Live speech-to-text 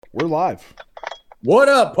We're live. What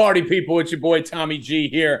up, party people? It's your boy Tommy G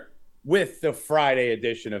here with the Friday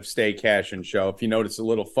edition of Stay Cashin' Show. If you notice a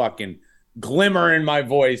little fucking glimmer in my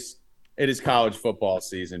voice, it is college football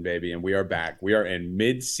season, baby, and we are back. We are in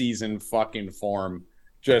mid-season fucking form,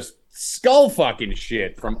 just skull fucking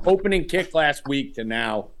shit from opening kick last week to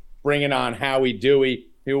now, bringing on Howie Dewey.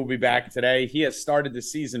 He will be back today. He has started the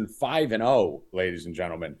season 5-0, ladies and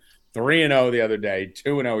gentlemen. 3-0 the other day,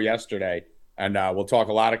 2-0 yesterday. And we'll talk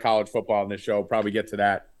a lot of college football in this show. Probably get to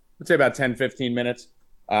that. Let's say about 10, 15 minutes.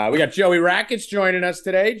 We got Joey Rackets joining us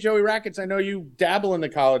today. Joey Rackets, I know you dabble in the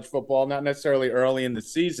college football, not necessarily early in the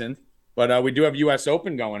season, but we do have U.S.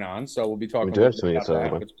 Open going on. So we'll be talking about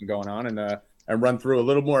what's been going on and run through a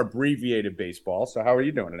little more abbreviated baseball. So how are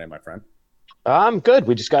you doing today, my friend? I'm good.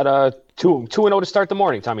 We just got 2-0 to start the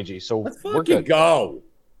morning, Tommy G. So we're good.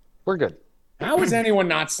 We're good. How is anyone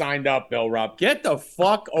not signed up, Bill Rupp? Get the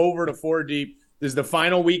fuck over to 4 Deep. This is the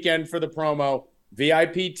final weekend for the promo.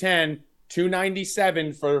 VIP 10,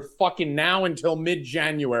 $297 for fucking now until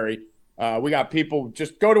mid-January. We got people,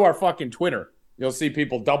 just go to our fucking Twitter. You'll see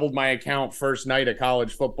people doubled my account first night of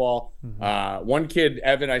college football. One kid,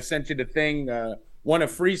 Evan, I sent you the thing, won a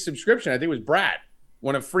free subscription. I think it was Brad.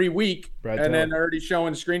 Won a free week, and then already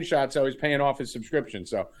showing screenshots how he's paying off his subscription.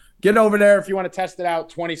 So get over there if you want to test it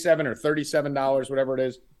out. $27 or $37, whatever it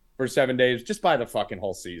is, for 7 days. Just buy the fucking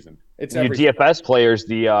whole season. It's you DFS players.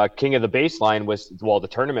 The King of the Baseline the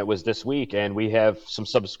tournament was this week, and we have some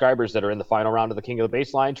subscribers that are in the final round of the King of the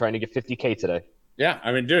Baseline trying to get $50K today. Yeah,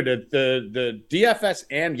 I mean, dude, the DFS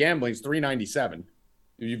and gambling is $397.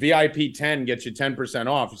 VIP 10 gets you 10%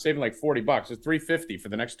 off. You're saving like $40. It's $350 for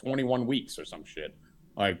the next 21 weeks or some shit.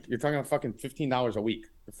 Like, you're talking about fucking $15 a week.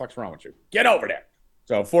 What the fuck's wrong with you? Get over there.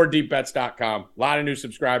 So 4deepbets.com. A lot of new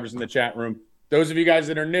subscribers in the chat room. Those of you guys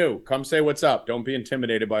that are new, come say what's up. Don't be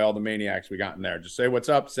intimidated by all the maniacs we got in there. Just say what's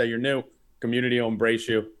up. Say you're new. Community will embrace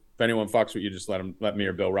you. If anyone fucks with you, just let me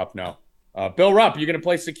or Bill Rupp know. Bill Rupp, you going to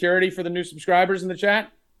play security for the new subscribers in the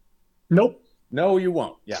chat? Nope. No, you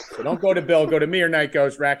won't. Yeah. So don't go to Bill. Go to me or Night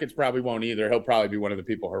Ghost. Rackets probably won't either. He'll probably be one of the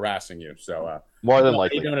people harassing you. So more than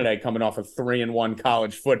likely. How you doing today? Coming off of 3-1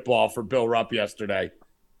 college football for Bill Rupp yesterday.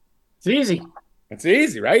 It's easy. It's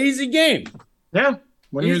easy, right? Easy game. Yeah.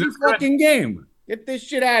 Easy fucking game. Get this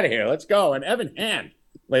shit out of here. Let's go. And Evan Hand,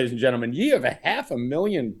 ladies and gentlemen, you have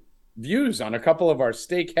 500,000 views on a couple of our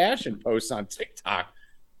Stay Cashin' posts on TikTok.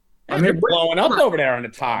 I mean, you're blowing up over there on the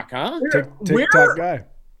talk, huh? TikTok guy.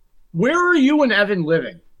 Where are you and Evan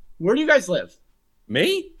living? Where do you guys live?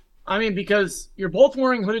 Me? I mean, because you're both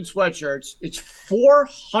wearing hooded sweatshirts. It's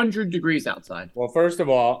 400 degrees outside. Well, first of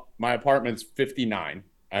all, my apartment's 59,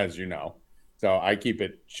 as you know. So I keep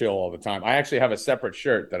it chill all the time. I actually have a separate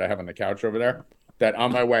shirt that I have on the couch over there that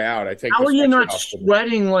on my way out, I take. How are you not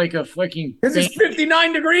sweating like a fucking... Because it's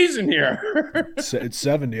 59 degrees in here. It's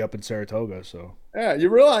 70 up in Saratoga, so... Yeah, you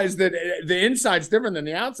realize that the inside's different than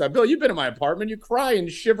the outside. Bill, you've been in my apartment. You cry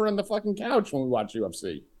and shiver on the fucking couch when we watch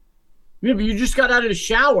UFC. Yeah, but you just got out of the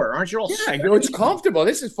shower. Aren't you all sweaty? It's comfortable.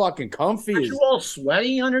 This is fucking comfy. Aren't you all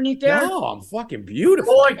sweaty underneath there? No, I'm fucking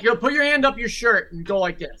beautiful. Go like, put your hand up your shirt and go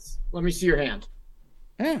like this. Let me see your hand.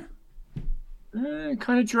 Yeah.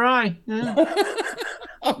 Kind of dry. Yeah.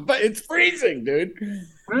 But it's freezing, dude.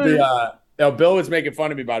 Bill was making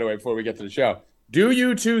fun of me, by the way, before we get to the show. Do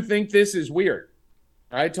you two think this is weird?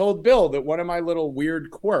 I told Bill that one of my little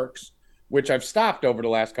weird quirks, which I've stopped over the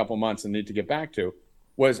last couple months and need to get back to,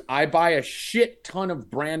 was I buy a shit ton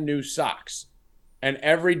of brand new socks. And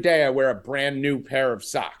every day I wear a brand new pair of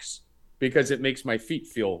socks because it makes my feet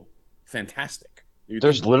feel fantastic.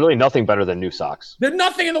 There's literally nothing better than new socks. There's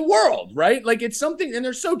nothing in the world, right? Like, it's something, and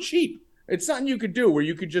they're so cheap. It's something you could do where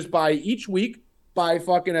you could just buy each week, buy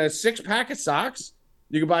fucking a 6-pack of socks.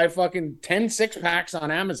 You could buy fucking 10 6-packs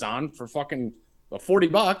on Amazon for fucking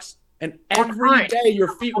 $40, and every day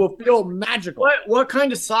your feet will feel magical. What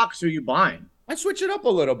kind of socks are you buying? I switch it up a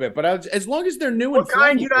little bit, but as long as they're new what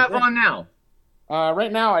kind do you have on now?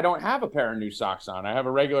 Right now, I don't have a pair of new socks on. I have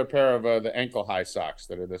a regular pair of the ankle-high socks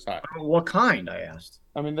that are this high. What kind, I asked?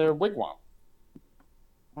 I mean, they're Wigwam.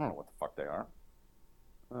 I don't know what the fuck they are.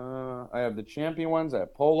 I have the champion ones. I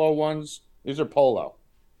have polo ones. These are polo.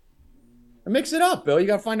 Mix it up, Bill. You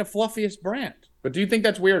got to find the fluffiest brand. But do you think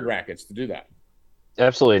that's weird, Rackets, to do that?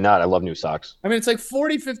 Absolutely not. I love new socks. I mean, it's like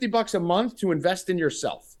 $40-$50 a month to invest in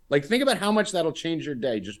yourself. Like, think about how much that'll change your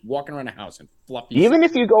day just walking around the house in fluffy Even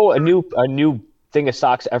socks. if you go a new thing of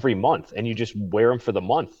socks every month and you just wear them for the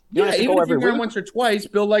month. Yeah, even if you wear them once or twice,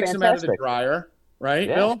 Bill likes them out of the dryer, right,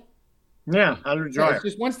 yeah. Bill? Yeah, out of the dryer. It's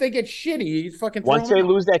just once they get shitty, you fucking once they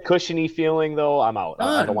lose that cushiony feeling, though, I'm out.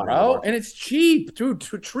 I don't want bro. And it's cheap, dude.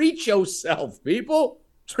 To treat yourself, people.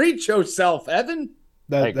 Treat yourself, Evan.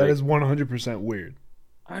 That is 100% weird.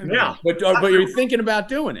 Yeah. But you're thinking about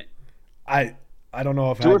doing it. I don't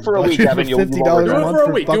know if Do it for a week, Evan. You'll $50 do a Do it month for a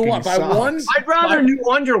for week. Do fucking what? Buy socks. one? I'd rather new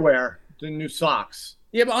underwear than new socks.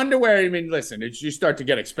 Yeah, but underwear, I mean, listen, you start to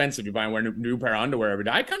get expensive. You buy a new pair of underwear every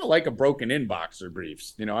day. I kind of like a broken-in boxer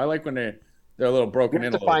briefs. You know, I like when they're a little broken You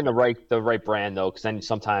in. have to find the right brand, though, because then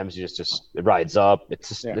sometimes you just it rides up.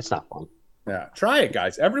 It's not fun. Yeah, try it,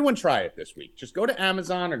 guys. Everyone try it this week. Just go to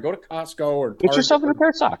Amazon or go to Costco or Get Target. yourself a new pair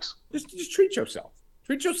of socks. Just treat yourself.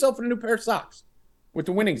 Treat yourself in a new pair of socks with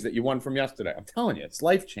the winnings that you won from yesterday. I'm telling you, it's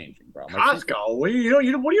life-changing, bro. Costco. What do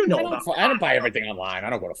you know about? I don't buy everything online. I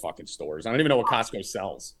don't go to fucking stores. I don't even know what Costco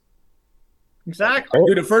sells. Exactly.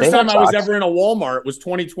 Dude, the first They have time I was socks. ever in a Walmart was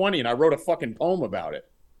 2020, and I wrote a fucking poem about it.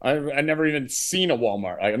 I never even seen a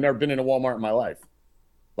Walmart. I've never been in a Walmart in my life.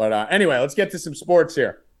 But anyway, let's get to some sports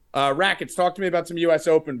here. Rackets, talk to me about some U.S.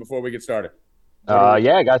 Open before we get started.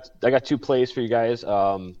 Yeah, I got two plays for you guys.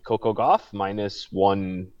 Coco Gauff minus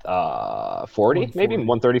 140, maybe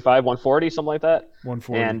 135, 140, something like that.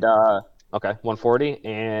 140. And 140.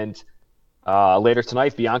 And later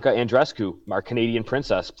tonight, Bianca Andreescu, our Canadian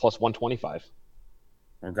princess, plus 125.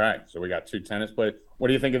 Okay, so we got two tennis players. What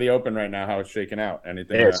do you think of the Open right now? How it's shaking out?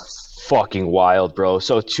 Anything? It's fucking wild, bro.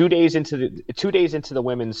 So 2 days into the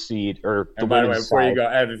women's seed or the And by the way, women's before you side, go,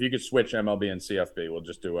 Ev, if you could switch MLB and CFB, we'll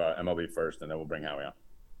just do MLB first, and then we'll bring Howie on.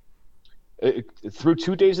 through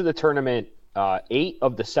 2 days of the tournament, 8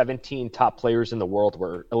 of the 17 top players in the world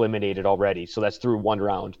were eliminated already. So that's through one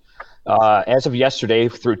round. As of yesterday,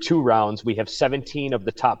 through 2 rounds, we have 17 of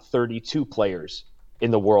the top 32 players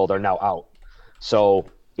in the world are now out. So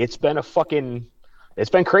it's been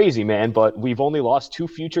crazy, man. But we've only lost 2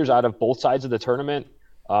 futures out of both sides of the tournament.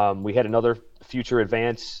 We had another future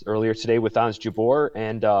advance earlier today with Ons Jabeur,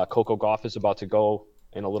 and Coco Gauff is about to go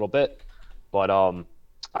in a little bit. But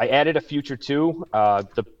I added a future too.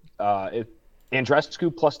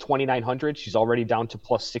 Andreescu plus 2,900. She's already down to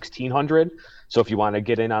plus 1,600. So if you want to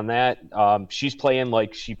get in on that, she's playing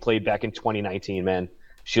like she played back in 2019, man.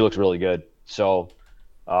 She looks really good. So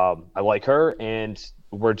I like her, and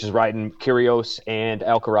we're just riding Kyrgios and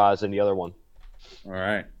Alcaraz in the other one. All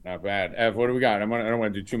right, not bad. Ev, what do we got? I don't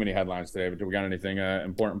want to do too many headlines today, but do we got anything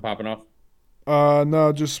important popping off?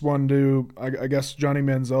 No, just one to. I guess Johnny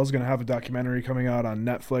Manziel's going to have a documentary coming out on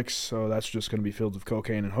Netflix, so that's just going to be filled with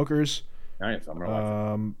cocaine and hookers. Nice. I'm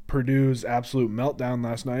gonna watch Purdue's absolute meltdown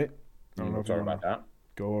last night. I don't know we'll if you talk want about to that.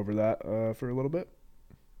 go over that for a little bit.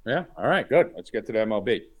 Yeah. All right. Good. Let's get to the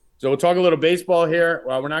MLB. So we'll talk a little baseball here.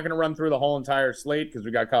 Well, we're not going to run through the whole entire slate because we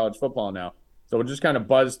got college football now. So we'll just kind of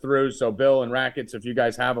buzz through. So Bill and Rackets, if you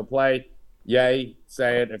guys have a play, yay,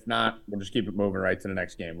 say it. If not, we'll just keep it moving right to the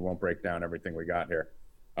next game. We won't break down everything we got here.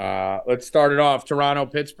 Let's start it off. Toronto,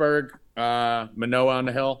 Pittsburgh, Manoah on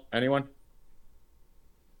the hill. Anyone?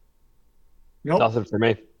 Nope. Nothing for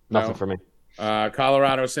me. Nothing No. for me.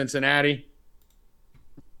 Colorado, Cincinnati.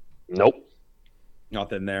 Nope.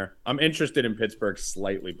 Nothing there. I'm interested in Pittsburgh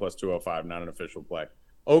slightly plus 205, not an official play.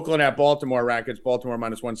 Oakland at Baltimore, Rackets. Baltimore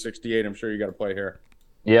minus 168. I'm sure you got to play here.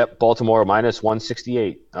 Yep, Baltimore minus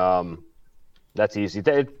 168. That's easy.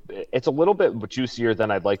 It's a little bit juicier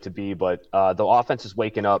than I'd like to be, but the offense is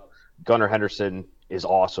waking up. Gunnar Henderson is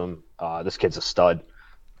awesome. This kid's a stud.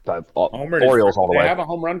 Orioles all the Did way. I have a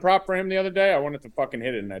home run prop for him the other day? I wanted to fucking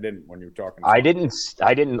hit it, and I didn't when you were talking. I didn't.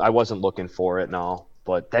 I wasn't looking for it, no.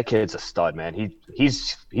 But that kid's a stud, man.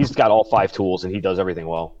 He's got all 5 tools, and he does everything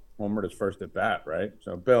well. Homered his first at bat, right?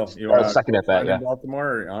 So, Bill, you Second at bat, yeah.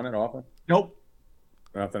 Baltimore, or on it often? Nope.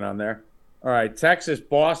 Nothing on there. All right, Texas,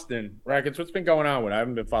 Boston, Rackets. What's been going on with? I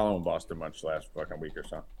haven't been following Boston much last fucking week or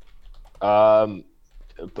so.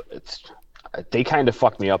 They kind of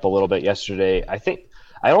fucked me up a little bit yesterday. I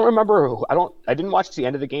don't remember. I didn't watch the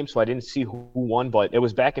end of the game, so I didn't see who won. But it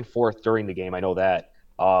was back and forth during the game. I know that.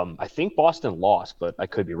 I think Boston lost, but I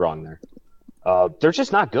could be wrong there. They're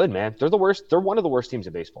just not good, man. They're the worst. They're one of the worst teams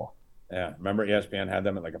in baseball. Yeah, remember ESPN had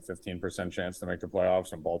them at like a 15% chance to make the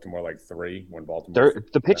playoffs, and Baltimore like 3 when Baltimore.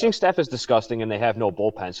 The pitching staff is disgusting, and they have no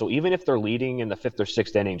bullpen. So even if they're leading in the 5th or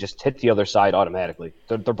 6th inning, just hit the other side automatically.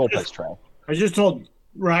 Their bullpen's trash. I just told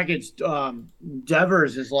Rackets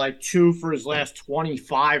Devers is like 2 for his last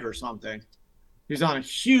 25 or something. He's on a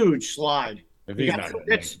huge slide. If He he's got not 2 going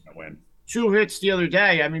hits. to win. 2 hits the other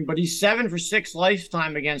day. I mean, but he's 7 for 6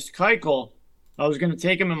 lifetime against Keuchel. I was going to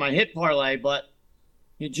take him in my hit parlay, but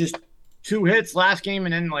he just 2 hits last game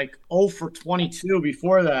and then like 0 for 22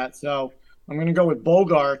 before that. So I'm going to go with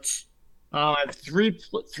Bogarts. I have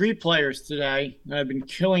three players today, and I've been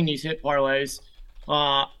killing these hit parlays.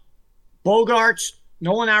 Bogarts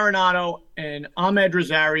Nolan Arenado and Ahmed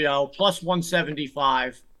Rosario plus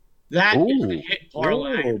 175. That is the hit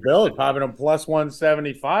parlay. Ooh, Bill is popping a plus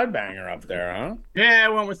 175 banger up there, huh? Yeah, I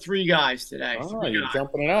went with 3 guys today. Oh, you're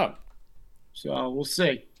jumping it up. So we'll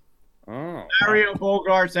see. Oh. Mario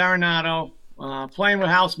Bogarts, Arenado, playing with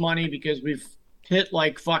house money because we've hit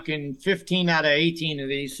like fucking 15 out of 18 of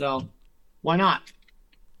these. So why not?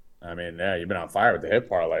 I mean, yeah, you've been on fire with the hit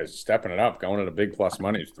parlays, stepping it up, going to the big plus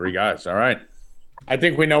money. 3 guys. All right. I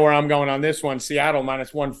think we know where I'm going on this one. Seattle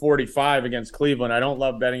minus 145 against Cleveland. I don't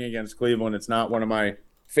love betting against Cleveland. It's not one of my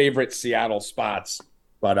favorite Seattle spots,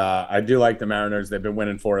 but I do like the Mariners. They've been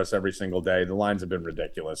winning for us every single day. The lines have been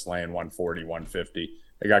ridiculous, laying 140, 150.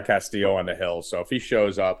 They got Castillo on the hill, so if he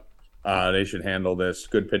shows up, they should handle this.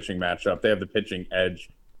 Good pitching matchup. They have the pitching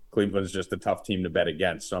edge. Cleveland's just a tough team to bet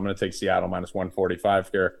against, so I'm going to take Seattle minus 145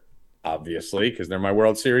 here, obviously, because they're my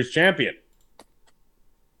World Series champion.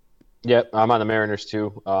 Yep, I'm on the Mariners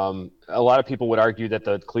too. A lot of people would argue that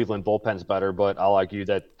the Cleveland bullpen's better, but I'll argue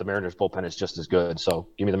that the Mariners bullpen is just as good. So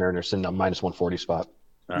give me the Mariners in the minus 140 spot.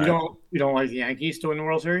 You don't like the Yankees to win the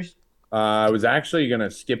World Series? I was actually going to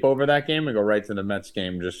skip over that game and go right to the Mets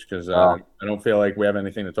game just because I don't feel like we have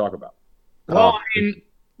anything to talk about. Well, I mean,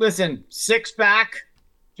 listen, 6 back,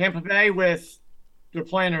 Tampa Bay they're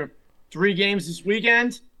playing 3 games this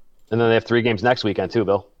weekend. And then they have 3 games next weekend too,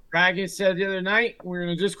 Bill. Dragon said the other night, we're in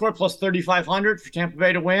a Discord plus 3,500 for Tampa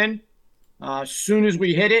Bay to win. As soon as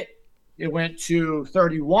we hit it, it went to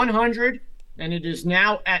 3,100, and it is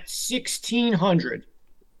now at 1,600.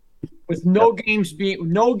 With no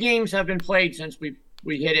games have been played since we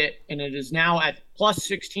hit it, and it is now at plus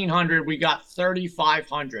 1,600. We got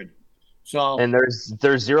 3,500. So and there's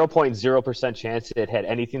 0.0% chance it had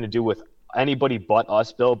anything to do with anybody but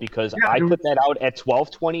us, Bill, because I put that out at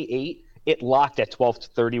 12:28. It locked at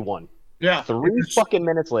 12:31. Yeah. 3 fucking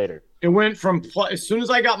minutes later. It went from as soon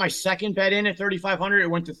as I got my second bet in at 3,500, it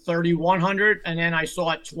went to 3,100, and then I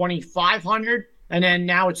saw it 2,500, and then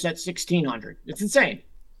now it's at 1,600. It's insane.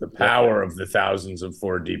 The power of the thousands of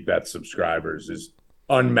 4D Bet subscribers is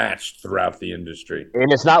unmatched throughout the industry.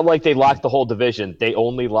 And it's not like they locked the whole division. They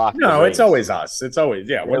only locked No, it's always us. It's always,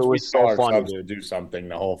 yeah. Once we so start fun to do something,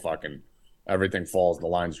 the whole fucking everything falls. The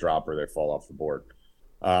lines drop or they fall off the board.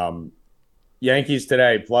 Yankees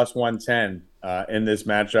today, plus 110 in this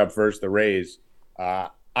matchup versus the Rays.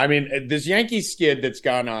 I mean, this Yankees skid that's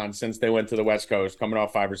gone on since they went to the West Coast, coming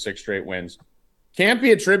off 5 or 6 straight wins, can't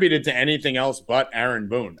be attributed to anything else but Aaron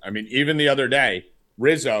Boone. I mean, even the other day,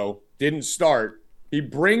 Rizzo didn't start. He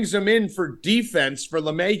brings him in for defense for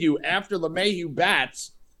LeMahieu after LeMahieu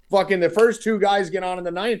bats. Fucking the first 2 guys get on in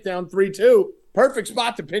the 9th, down 3-2. Perfect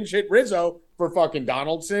spot to pinch hit Rizzo for fucking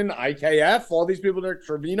Donaldson, IKF, all these people there,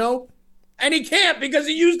 Trevino. And he can't because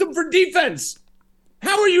he used them for defense.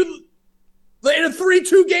 How are you in a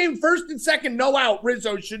 3-2 game, first and second, no out?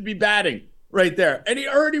 Rizzo should be batting right there. And he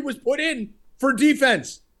already was put in for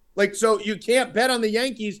defense. Like, so you can't bet on the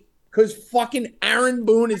Yankees because fucking Aaron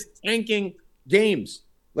Boone is tanking games.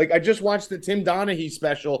 Like, I just watched the Tim Donaghy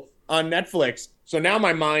special on Netflix. So now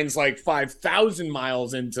my mind's like 5,000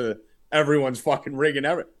 miles into everyone's fucking rig and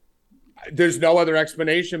everything. There's no other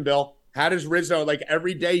explanation, Bill. How does Rizzo, like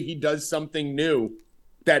every day he does something new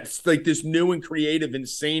that's like this new and creative,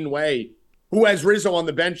 insane way. Who has Rizzo on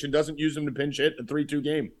the bench and doesn't use him to pinch hit a 3-2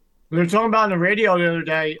 game? We were talking about on the radio the other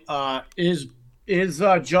day, is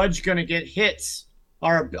Judge going to get hits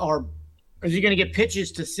or is he going to get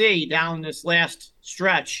pitches to see down this last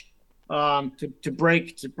stretch to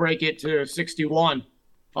break it to 61?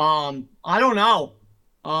 I don't know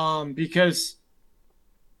because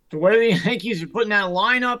the way the Yankees are putting that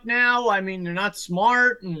lineup now, I mean, they're not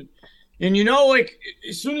smart. And you know, like,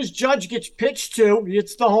 as soon as Judge gets pitched to,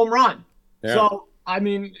 it's the home run. Yeah. So, I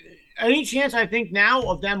mean, any chance I think now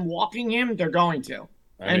of them walking him, they're going to.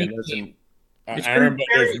 I mean, listen, Aaron,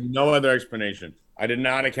 there's no other explanation. I did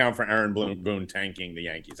not account for Aaron Boone tanking the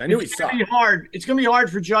Yankees. I knew he sucked. It's going to be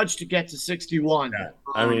hard for Judge to get to 61. Yeah.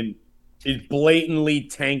 I mean, he's blatantly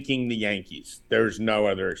tanking the Yankees. There's no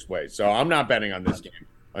other way. So I'm not betting on this game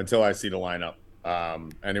until I see the lineup.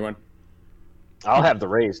 Anyone? I'll have the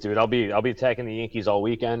Rays, dude. I'll be attacking the Yankees all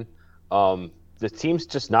weekend. The team's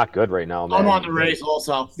just not good right now, man. I'm on the Rays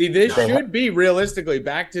also. See, this should be realistically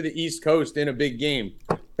back to the East Coast in a big game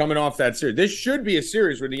coming off that series. This should be a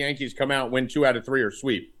series where the Yankees come out, win 2 out of 3 or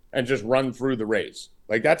sweep and just run through the Rays.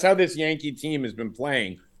 Like, that's how this Yankee team has been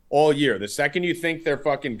playing all year. The second you think they're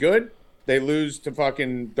fucking good, they lose to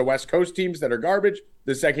fucking the West Coast teams that are garbage.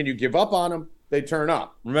 The second you give up on them, they turn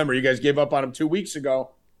up. Remember, you guys gave up on them 2 weeks ago.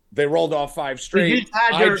 They rolled off 5 straight.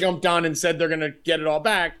 I jumped on and said they're going to get it all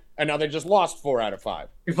back. and now they just lost 4 out of 5.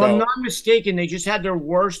 If I'm not mistaken, they just had their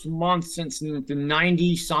worst month since the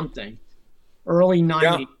 90-something, early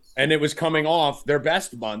 90s. Yeah. And it was coming off their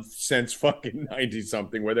best month since fucking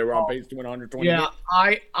 90-something, where they were on pace to win 120. Yeah,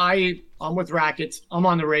 I'm with Rackets. I'm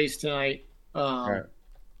on the Rays tonight. Right.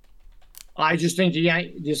 I just think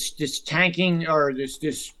this tanking or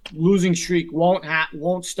this losing streak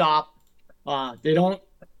won't stop. They're not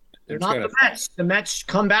the Mets. The Mets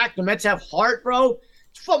come back. The Mets have heart, bro.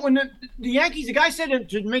 It's fun when the Yankees. The guy said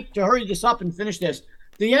to hurry this up and finish this.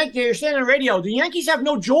 They're saying on the radio. The Yankees have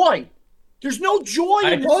no joy. There's no joy.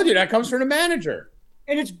 I told you that comes from the manager,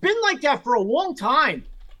 and it's been like that for a long time.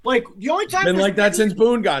 Like the only time been like that since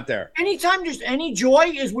Boone got there. Anytime there's any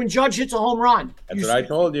joy is when Judge hits a home run. That's what I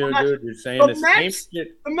told you, dude. You're saying the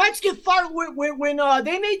Mets get fired when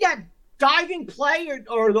they made that diving play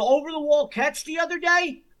or the over the wall catch the other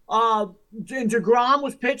day. And DeGrom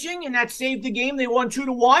was pitching, and that saved the game. They won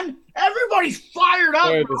 2-1. Everybody's fired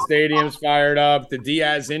up. Yeah, the stadium's fired up. The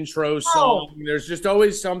Diaz intro song. There's just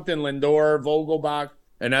always something. Lindor, Vogelbach,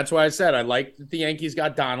 and that's why I said I like that the Yankees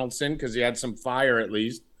got Donaldson because he had some fire at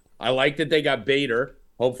least. I like that they got Bader.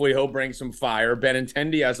 Hopefully he'll bring some fire.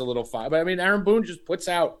 Benintendi has a little fire. But, I mean, Aaron Boone just puts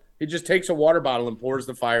out – he just takes a water bottle and pours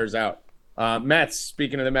the fires out. Mets,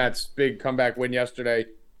 speaking of the Mets, big comeback win yesterday.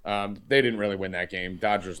 They didn't really win that game.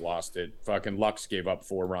 Dodgers lost it. Fucking Lux gave up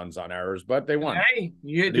 4 runs on errors, but they won. Hey,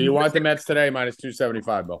 do you want the Mets today minus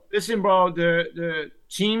 275, Bill? Listen, bro, the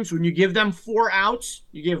teams, when you give them 4 outs,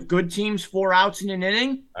 you give good teams 4 outs in an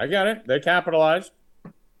inning. I got it. They capitalized.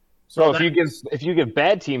 So if you give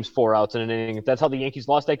bad teams 4 outs in an inning, that's how the Yankees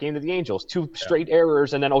lost that game to the Angels. 2 straight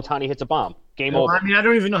errors, and then Ohtani hits a bomb. Game over. I mean, I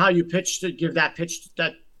don't even know how you pitch to give that pitch.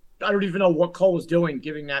 I don't even know what Cole was doing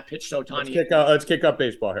giving that pitch to Ohtani. Let's kick up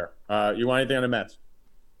baseball here. You want anything on the Mets?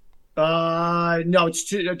 No, it's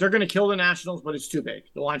too. They're going to kill the Nationals, but it's too big.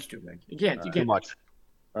 The line's too big. You can't. Too much.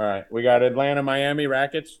 All right, we got Atlanta, Miami,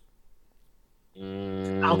 Rackets.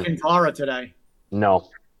 Alcantara today. No.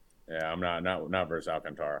 Yeah, I'm not versus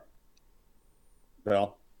Alcantara.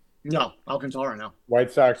 Bill? No, Alcantara, no.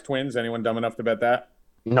 White Sox, Twins. Anyone dumb enough to bet that?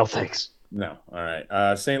 No, thanks. No. All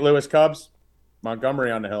right. St. Louis, Cubs.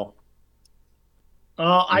 Montgomery on the hill.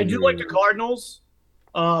 I do like the Cardinals,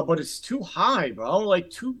 but it's too high, bro.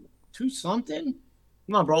 Like two something.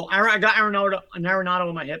 Come on, bro. I got Arenado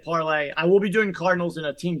in my hit parlay. I will be doing Cardinals in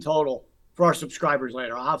a team total for our subscribers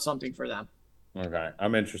later. I'll have something for them. Okay.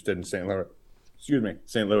 I'm interested in St. Louis. Excuse me,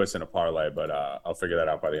 St. Louis in a parlay, but I'll figure that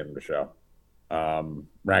out by the end of the show.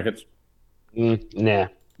 Rackets? Nah,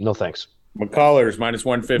 no thanks. McCullers minus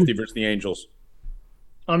 150 versus the Angels.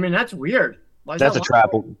 I mean, that's weird. That's a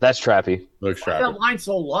trap. That's trappy. Looks trappy. That line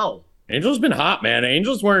so low. Angels been hot, man.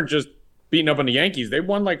 Angels weren't just beating up on the Yankees. They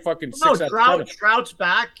won like fucking 6 out of 7. Trout's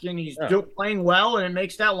back, and he's playing well, and it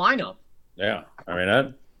makes that lineup. Yeah. I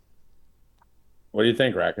mean, what do you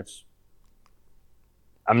think, Rackets?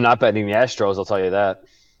 I'm not betting the Astros, I'll tell you that.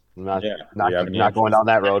 I'm not going down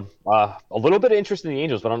that road. A little bit of interest in the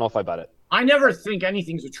Angels, but I don't know if I bet it. I never think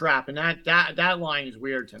anything's a trap, and that line is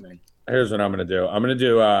weird to me. Here's what I'm going to do. I'm going to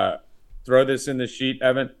do throw this in the sheet,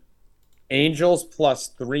 Evan. Angels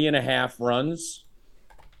plus 3.5 runs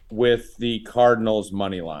with the Cardinals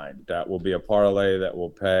money line. That will be a parlay that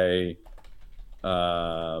will pay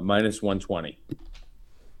minus 120.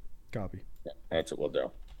 Copy. Yeah, that's what we'll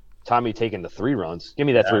do. Tommy taking the 3 runs. Give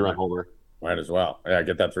me that 3-run homer. Might as well. Yeah,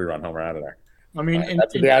 get that 3-run homer out of there. I mean,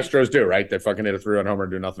 that's what the Astros do, right? They fucking hit a 3-run homer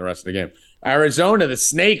and do nothing the rest of the game. Arizona, the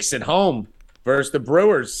Snakes at home versus the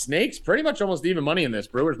Brewers. Snakes pretty much almost even money in this.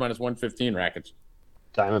 Brewers minus 115, Rackets.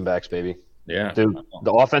 Diamondbacks, baby. Yeah. Dude,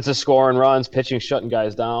 the offense is scoring runs, pitching, shutting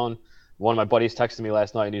guys down. One of my buddies texted me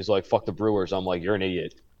last night, and he's like, fuck the Brewers. I'm like, you're an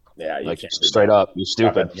idiot. Yeah, you can't. Straight up. You're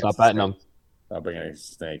stupid. Stop betting them. Stop betting any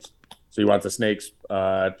Snakes. So you want the Snakes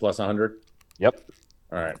at plus 100? Yep.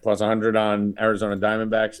 All right, plus 100 on Arizona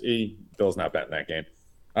Diamondbacks. Bill's not betting that game.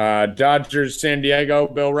 Dodgers, San Diego.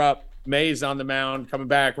 Bill Rupp. Mays on the mound, coming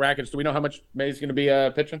back. Rackets. Do we know how much Mays going to be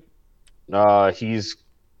pitching?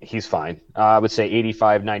 He's fine. I would say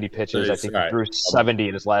 85, 90 pitches. I think he threw 70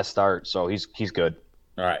 in his last start, so he's good.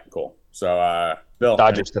 All right, cool. So, Bill.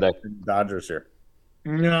 Dodgers today. Dodgers here.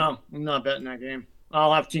 No, I'm not betting that game.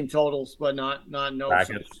 I'll have team totals, but not no.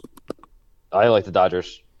 Rackets. I like the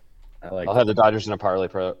Dodgers. I'll have the Dodgers in a parlay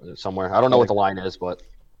somewhere. I don't know what the line is, but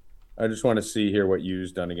I just want to see here what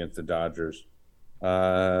you've done against the Dodgers.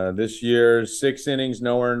 This year, 6 innings,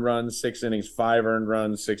 no earned runs, 6 innings, 5 earned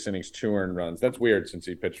runs, 6 innings, 2 earned runs. That's weird since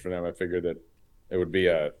he pitched for them. I figured that it would be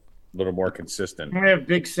a little more consistent. They have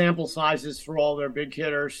big sample sizes for all their big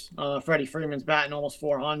hitters. Freddie Freeman's batting almost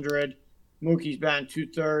 400. Mookie's batting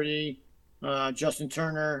 230. Justin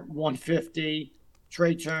Turner 150,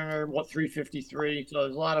 Trey Turner 353. So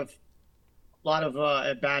there's a lot of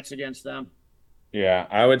at bats against them. Yeah,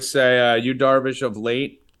 I would say Yu Darvish of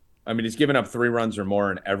late. I mean, he's given up 3 runs or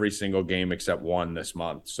more in every single game except one this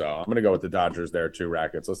month. So I'm going to go with the Dodgers there too,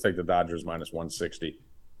 Rackets. Let's take the Dodgers minus 160.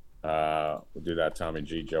 We'll do that, Tommy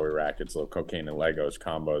G, Joey Rackets, little cocaine and Legos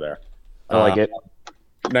combo there. I like it.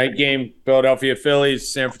 Night game, Philadelphia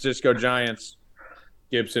Phillies, San Francisco Giants,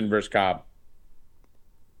 Gibson versus Cobb.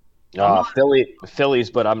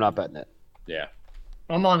 Phillies, but I'm not betting it. Yeah.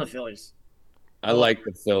 I'm on the Phillies. I like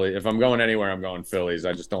the Philly. If I'm going anywhere, I'm going Phillies.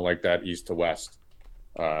 I just don't like that east to west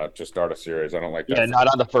to start a series. I don't like that. Yeah, not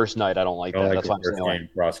on the first night. I don't like that. That's the what I'm first saying. game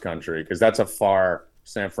cross country because that's a far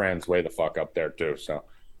San Fran's way the fuck up there too. So,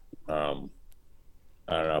 I don't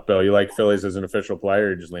know. Bill, you like Phillies as an official player? Or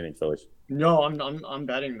you're just leaning Phillies? No, I'm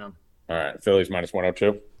betting them. All right, Phillies minus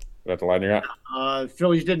 102. Is that the line you got?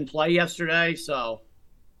 Phillies didn't play yesterday, so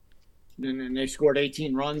and they scored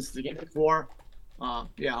 18 runs the game before.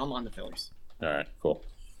 Yeah, I'm on the Phillies. All right, cool.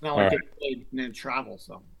 Not like they played and then travel,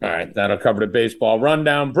 so. All right, that'll cover the baseball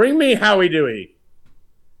rundown. Bring me Howie Dewey.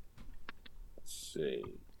 Let's see.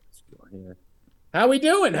 Let's go here. How we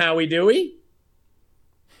doing, Howie Dewey?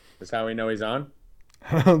 Does Howie know he's on?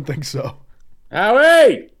 I don't think so.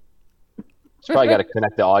 Howie! It's probably got to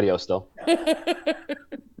connect the audio still.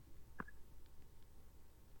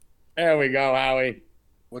 There we go, Howie.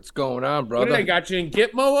 What's going on, What brother? do they got you in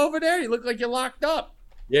Gitmo over there? You look like you're locked up.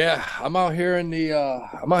 Yeah, I'm out here in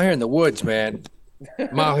the woods, man.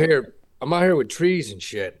 I'm out here with trees and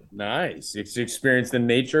shit. Nice. You experience the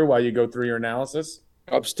nature while you go through your analysis.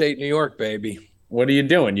 Upstate New York, baby. What are you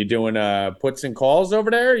doing? You doing puts and calls over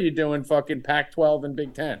there? Or you doing fucking Pac-12 and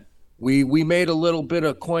Big Ten? We made a little bit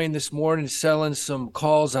of coin this morning selling some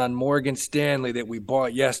calls on Morgan Stanley that we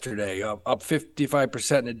bought yesterday, up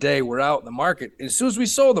 55% in a day. We're out in the market. As soon as we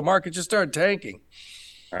sold, the market just started tanking.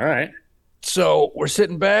 All right. So we're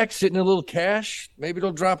sitting back, sitting in a little cash. Maybe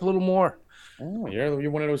it'll drop a little more. Oh, you're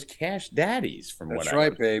one of those cash daddies from what That's I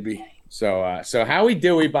right, heard. baby. So Howie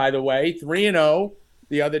Dewey, by the way, 3-0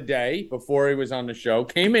 the other day before he was on the show.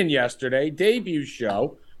 Came in yesterday, debut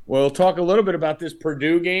show. We'll talk a little bit about this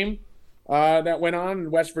Purdue game that went on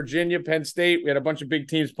in West Virginia, Penn State. We had a bunch of big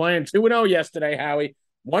teams playing. 2-0 yesterday, Howie.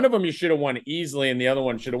 One of them you should have won easily, and the other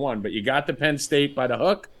one should have won. But you got the Penn State by the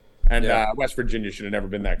hook, and West Virginia should have never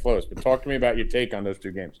been that close. But talk to me about your take on those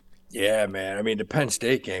two games. Yeah, man. I mean, the Penn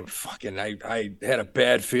State game, I had a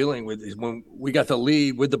bad feeling with when we got the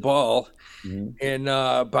lead with the ball and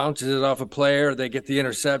bounces it off a player. They get the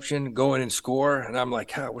interception, go in and score. And I'm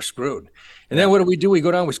like, we're screwed. And then what do? We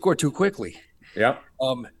go down, we score too quickly. Yep.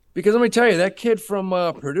 Because let me tell you, that kid from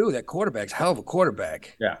Purdue, that quarterback's a hell of a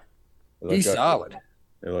quarterback. Yeah. He's solid.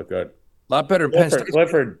 They look good. A lot better than Penn State.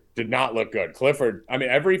 Clifford did not look good. Clifford, I mean,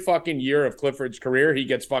 every fucking year of Clifford's career, he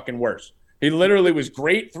gets fucking worse. He literally was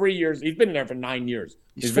great 3 years. He's been there for 9 years.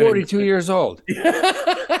 He's 42 years old. He's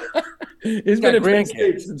been in Penn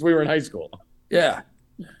State since we were in high school. Yeah.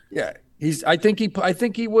 Yeah. I think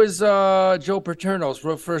he was Joe Paterno's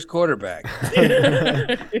first quarterback.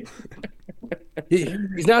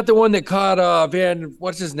 He's not the one that caught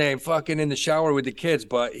what's his name, fucking in the shower with the kids,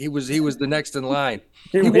 but he was the next in line.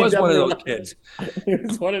 He was one of those kids. He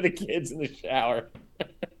was one of the kids in the shower.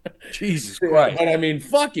 Jesus Christ. But I mean,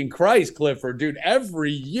 fucking Christ, Clifford, dude,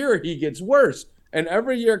 every year he gets worse. And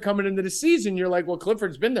every year coming into the season, you're like, well,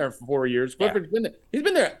 Clifford's been there for 4 years. Clifford's been there. He's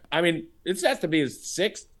been there. I mean, it has to be his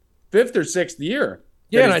fifth or sixth year.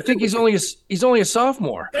 Yeah, and I think he's only a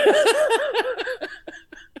sophomore.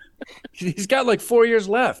 He's got like 4 years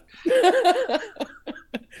left.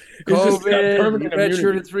 COVID,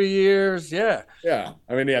 redshirted 3 years. Yeah. Yeah.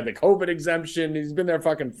 I mean, he had the COVID exemption. He's been there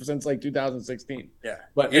fucking since like 2016. Yeah.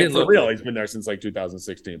 But for real, he's been there since like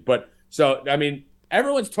 2016. But so, I mean,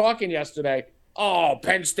 everyone's talking yesterday. Oh,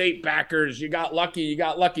 Penn State backers, you got lucky. You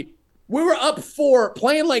got lucky. We were up 4,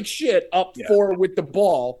 playing like shit, up 4 with the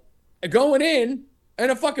ball, going in,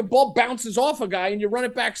 and a fucking ball bounces off a guy, and you run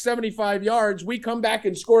it back 75 yards. We come back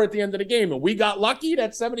and score at the end of the game, and we got lucky.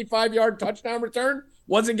 That 75-yard touchdown return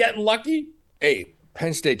wasn't getting lucky. Hey,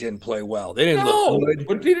 Penn State didn't play well. They didn't look good.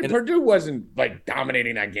 But Purdue wasn't like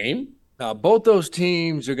dominating that game. Both those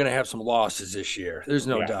teams are going to have some losses this year. There's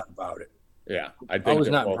no doubt about it. Yeah, I was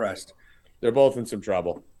not impressed. They're both in some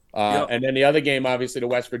trouble. And then the other game, obviously, the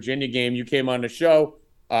West Virginia game, you came on the show.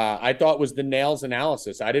 I thought was the nails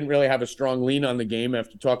analysis. I didn't really have a strong lean on the game.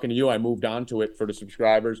 After talking to you, I moved on to it for the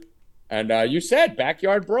subscribers. And you said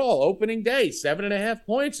backyard brawl, opening day, 7.5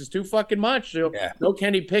 points is too fucking much. No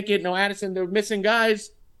Kenny Pickett, no Addison. They're missing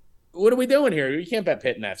guys. What are we doing here? You can't bet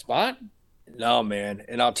Pitt in that spot. No, man.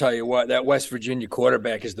 And I'll tell you what, that West Virginia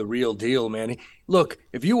quarterback is the real deal, man. Look,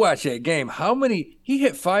 if you watch that game, he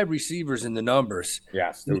hit 5 receivers in the numbers.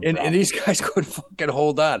 Yes. And these guys couldn't fucking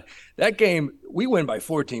hold on. That game, we win by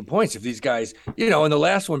 14 points if these guys, and the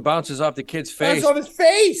last one bounces off the kid's face. Bounces off his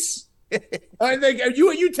face. I think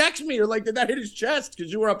you text me. You're like, did that hit his chest?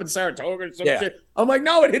 Because you were up in Saratoga or some shit. I'm like,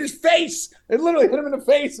 no, it hit his face. It literally hit him in the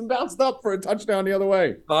face and bounced up for a touchdown the other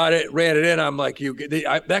way. Got it, ran it in. I'm like,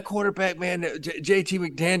 that quarterback, man, JT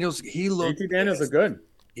McDaniels, JT Daniels are good.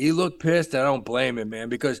 He looked pissed. I don't blame him, man,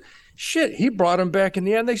 because shit, he brought him back in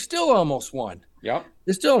the end. They still almost won. Yep.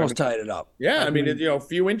 They still almost tied it up. Yeah, I mean, a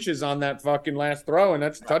few inches on that fucking last throw, and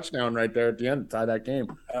that's a touchdown right there at the end to tie that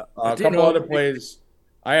game. A couple other plays.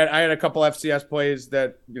 I had a couple FCS plays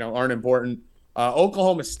that aren't important.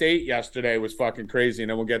 Oklahoma State yesterday was fucking crazy,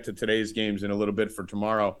 and then we'll get to today's games in a little bit for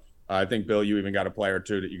tomorrow. I think, Bill, you even got a player or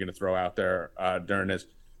two that you're going to throw out there during this.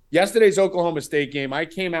 Yesterday's Oklahoma State game, I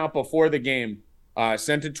came out before the game,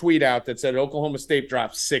 sent a tweet out that said Oklahoma State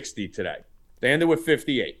dropped 60 today. They ended with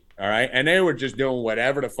 58, all right? And they were just doing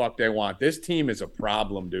whatever the fuck they want. This team is a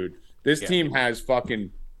problem, dude. This team has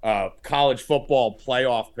fucking college football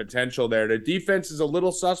playoff potential there. The defense is a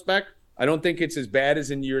little suspect. I don't think it's as bad as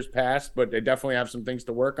in years past, but they definitely have some things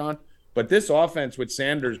to work on. But this offense with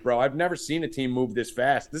Sanders, bro, I've never seen a team move this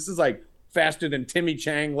fast. This is like faster than Timmy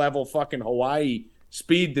Chang level fucking Hawaii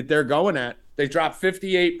speed that they're going at. They dropped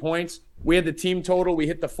 58 points. We had the team total. We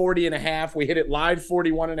hit the 40.5. We hit it live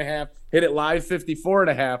 41.5. Hit it live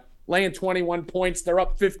 54.5. Laying 21 points. They're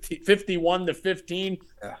up 51-15.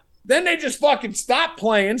 Yeah. Then they just fucking stop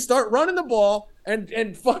playing, start running the ball,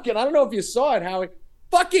 and fucking, I don't know if you saw it, Howie,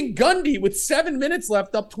 fucking Gundy with 7 minutes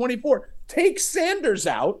left up 24, takes Sanders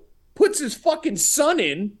out, puts his fucking son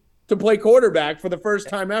in to play quarterback for the first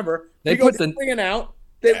time ever. They go bringing out,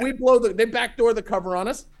 they backdoor the cover on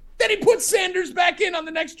us. Then he puts Sanders back in on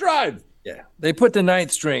the next drive. Yeah, they put the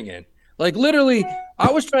 9th string in. Like, literally,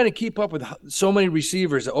 I was trying to keep up with so many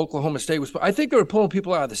receivers that Oklahoma State was. I think they were pulling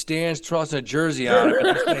people out of the stands, tossing a jersey on,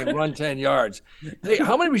 and saying run 10 yards.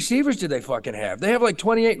 How many receivers did they fucking have? They have like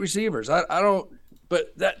 28 receivers. I don't.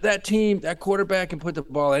 But that team, that quarterback can put the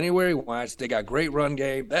ball anywhere he wants. They got great run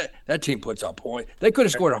game. That team puts up points. They could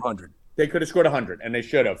have scored 100. They could have scored 100, and they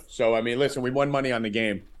should have. So, I mean, listen, we won money on the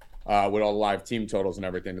game with all the live team totals and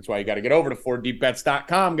everything. That's why you got to get over to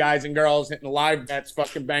 4deepbets.com, guys and girls, hitting the live bets,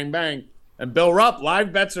 fucking bang, bang. And Bill Rupp,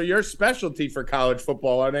 live bets are your specialty for college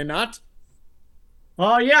football, are they not?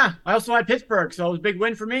 Oh, yeah. I also had Pittsburgh, so it was a big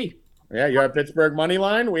win for me. Yeah, you had Pittsburgh money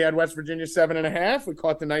line. We had West Virginia 7.5. We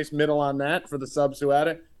caught the nice middle on that for the subs who had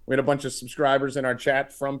it. We had a bunch of subscribers in our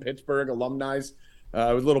chat from Pittsburgh, alumni. It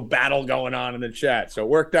was a little battle going on in the chat. So it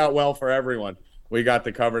worked out well for everyone. We got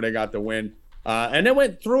the cover. They got the win. And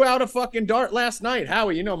then threw out a fucking dart last night.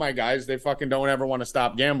 Howie, you know my guys. They fucking don't ever want to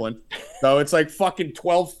stop gambling. So it's like fucking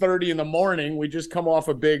 12:30 in the morning. We just come off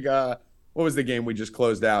a big what was the game we just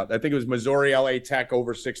closed out? I think it was Missouri LA Tech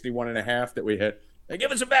over 61.5 that we hit. Hey,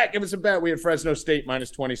 give us a bet. We had Fresno State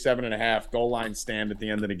minus 27.5. Goal line stand at the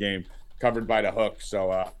end of the game, covered by the hook.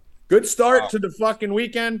 So good start to the fucking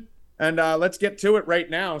weekend. And let's get to it right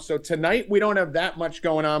now. So tonight we don't have that much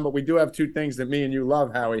going on, but we do have 2 things that me and you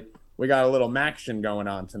love, Howie. We got a little Maction going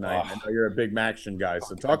on tonight. I know you're a big Maction guy.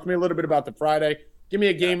 So talk to me a little bit about the Friday. Give me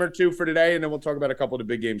a game or 2 for today, and then we'll talk about a couple of the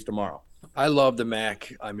big games tomorrow. I love the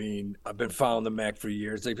MAC. I mean, I've been following the MAC for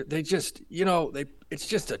years. They just, it's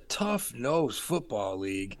just a tough-nosed football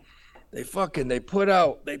league. They put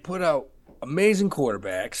out amazing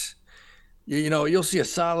quarterbacks. You'll see a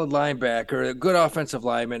solid linebacker, a good offensive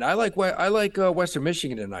lineman. I like Western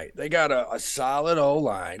Michigan tonight. They got a solid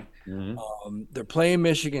O-line. Mm-hmm. They're playing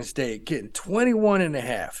Michigan State, getting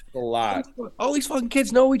 21.5. A lot. All these fucking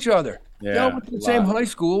kids know each other. Yeah, they all went to the same high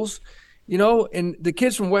schools. And the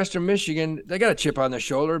kids from Western Michigan, they got a chip on their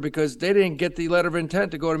shoulder because they didn't get the letter of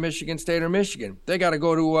intent to go to Michigan State or Michigan. They got to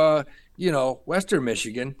go to, Western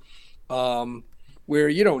Michigan, where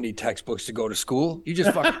you don't need textbooks to go to school. You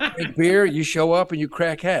just fucking drink beer, you show up, and you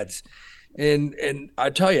crack heads. And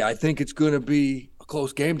I tell you, I think it's going to be a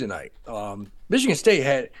close game tonight. Michigan State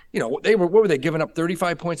had, what were they giving up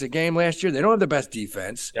 35 points a game last year? They don't have the best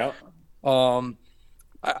defense. Yeah.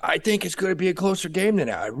 I think it's going to be a closer game than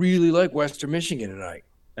that. I really like Western Michigan tonight.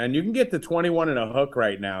 And you can get the 21 and a hook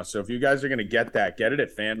right now. So if you guys are going to get that, get it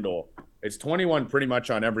at FanDuel. It's 21 pretty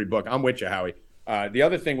much on every book. I'm with you, Howie. The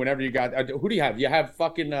other thing, whenever you got who do you have? You have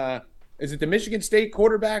fucking is it the Michigan State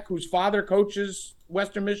quarterback whose father coaches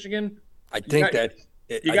Western Michigan? I think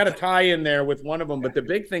you got a tie in there with one of them. But the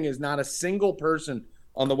big thing is not a single person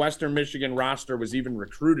on the Western Michigan roster was even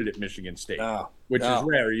recruited at Michigan State, which is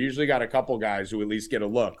rare. You usually got a couple guys who at least get a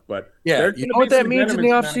look. But yeah, you know what that means in the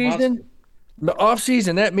offseason? The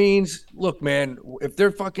offseason, that means, look, man, if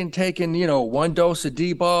they're fucking taking, one dose of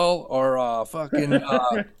D-ball or fucking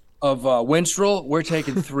of Winstrel, we're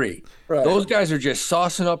taking 3. Right. Those guys are just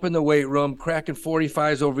saucing up in the weight room, cracking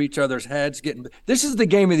 45s over each other's heads. This is the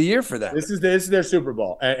game of the year for them. This is their Super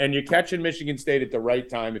Bowl, and you're catching Michigan State at the right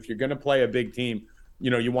time. If you're going to play a big team,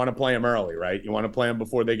 you want to play them early, right? You want to play them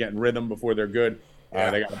before they get in rhythm, before they're good.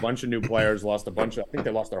 They got a bunch of new players, I think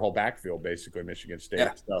they lost their whole backfield, basically, Michigan State.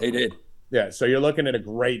 Yeah, so, they did. Yeah, so you're looking at a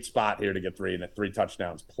great spot here to get 3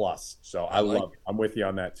 touchdowns plus. So I'm with you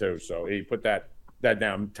on that too. So he put that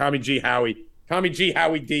down. Tommy G Howie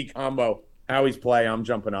D combo. Howie's play. I'm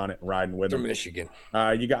jumping on it and riding with him. From Michigan.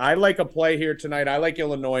 I like a play here tonight. I like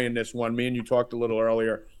Illinois in this one. Me and you talked a little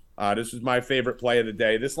earlier. This is my favorite play of the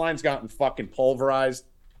day. This line's gotten fucking pulverized.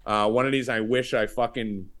 One of these I wish I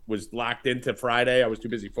fucking was locked into Friday. I was too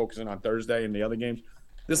busy focusing on Thursday and the other games.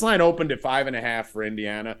 This line opened at 5.5 for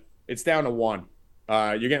Indiana. It's down to 1.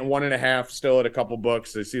 You're getting 1.5 still at a couple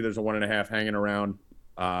books. I see there's a 1.5 hanging around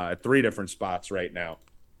at 3 different spots right now.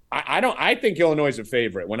 I think Illinois is a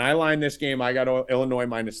favorite. When I line this game, I got Illinois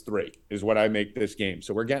 -3 is what I make this game.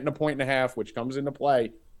 So we're getting a 1.5, which comes into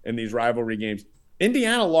play in these rivalry games.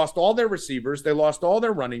 Indiana lost all their receivers. They lost all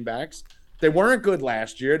their running backs. They weren't good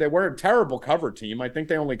last year. They were a terrible cover team. I think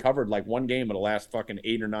they only covered like 1 game of the last fucking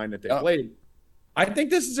 8 or 9 that they played. I think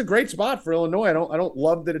this is a great spot for Illinois. I don't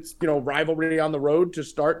love that it's rivalry on the road to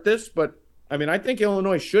start this, but I mean I think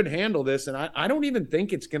Illinois should handle this, and I don't even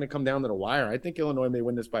think it's going to come down to the wire. I think Illinois may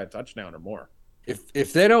win this by a touchdown or more.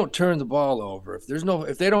 If they don't turn the ball over,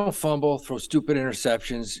 if they don't fumble, throw stupid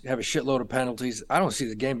interceptions, have a shitload of penalties, I don't see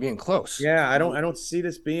the game being close. Yeah, I don't see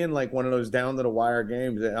this being like one of those down to the wire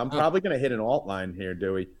games. I'm probably going to hit an alt line here,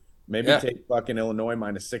 Dewey. Maybe take fucking Illinois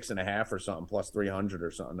 -6.5 or something, +300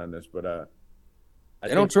 or something on this, but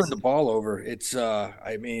they don't turn the ball over. It's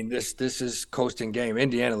this is coasting game.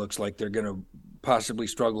 Indiana looks like they're going to possibly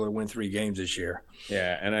struggle to win 3 games this year.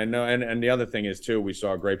 Yeah, and I know, and the other thing is too, we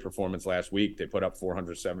saw a great performance last week. They put up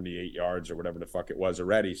 478 yards or whatever the fuck it was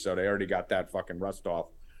already, so they already got that fucking rust off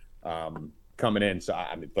coming in. So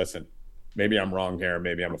I mean, listen, maybe I'm wrong here,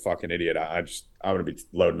 maybe I'm a fucking idiot. I'm going to be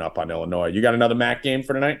loading up on Illinois. You got another MAC game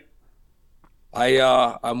for tonight?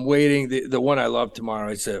 I'm waiting. The one I love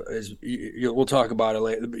tomorrow we'll talk about it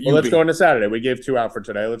later. Well, let's go into Saturday. We gave 2 out for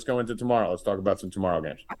today. Let's go into tomorrow. Let's talk about some tomorrow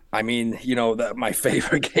games. I mean, my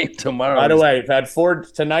favorite game tomorrow. By the way, if I had 4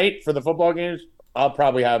 tonight for the football games, I'll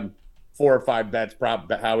probably have 4 or 5 bets.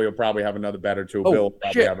 Howie will probably have another bet or 2. Oh, Bill will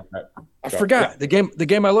probably have a bet. I forgot the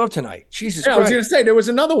game I love tonight. Jesus Christ. I was going to say there was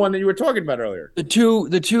another one that you were talking about earlier. The two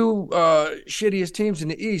shittiest teams in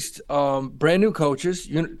the East, brand new coaches.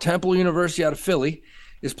 Temple University out of Philly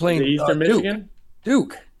is playing Eastern Michigan.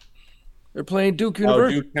 Duke. They're playing Duke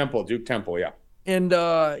University. Duke Temple, yeah. And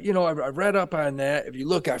I read up on that. If you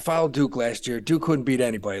look, I followed Duke last year. Duke couldn't beat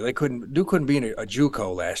anybody. Duke couldn't beat a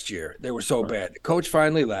JUCO last year. They were so bad. The coach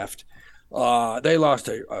finally left. They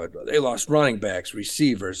lost running backs,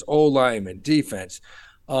 receivers, O-linemen, defense.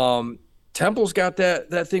 Temple's got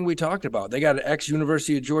that thing we talked about. They got an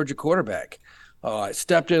ex-University of Georgia quarterback.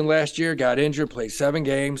 Stepped in last year, got injured, played 7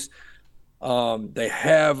 games. They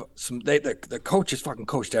have the coach is fucking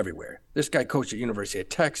coached everywhere. This guy coached at University of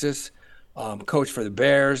Texas, coached for the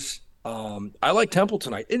Bears. I like Temple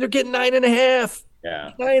tonight. And they're getting 9.5.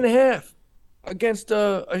 Yeah. 9.5 against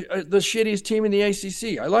the shittiest team in the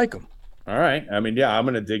ACC. I like them. All right. I mean, yeah, I'm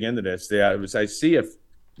going to dig into this. I see a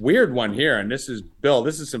weird one here, and this is Bill.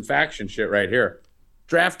 This is some faction shit right here.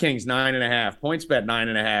 DraftKings 9.5, PointsBet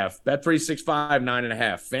 9.5, Bet365 9.5,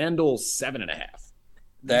 FanDuel 7.5.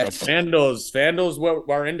 That's so FanDuel's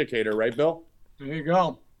our indicator, right, Bill? There you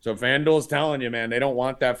go. So FanDuel's telling you, man, they don't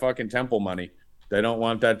want that fucking Temple money. They don't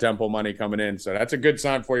want that Temple money coming in. So that's a good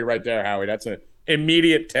sign for you right there, Howie. That's an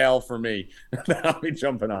immediate tell for me that I'll be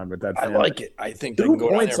jumping on with that. I like it. I think they 2 can go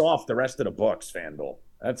points off the rest of the books, FanDuel.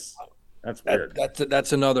 That's weird.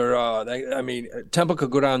 That's another. Temple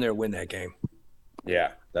could go down there and win that game.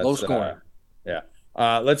 Yeah, that's low scoring. Yeah.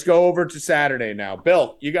 Let's go over to Saturday now.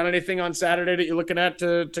 Bill, you got anything on Saturday that you're looking at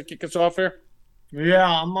to kick us off here? Yeah,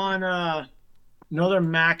 I'm on another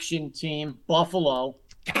Maxion team, Buffalo.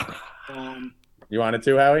 You want it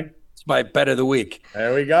too, Howie? It's my bet of the week.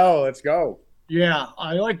 There we go. Let's go. Yeah,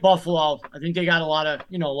 I like Buffalo. I think they got a lot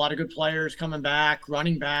of good players coming back,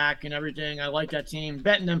 running back and everything. I like that team.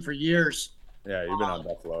 Betting them for years. Yeah, you've been on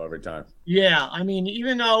Buffalo every time. Yeah, I mean,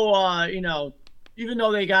 even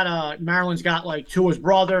though they got Maryland's got like Tua's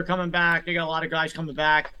brother coming back, they got a lot of guys coming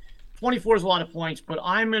back. 24 is a lot of points, but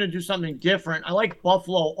I'm going to do something different. I like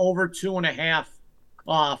Buffalo over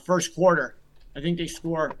 2.5 first quarter. I think they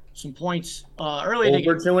score some points early.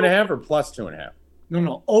 Over 2.5 or plus 2.5?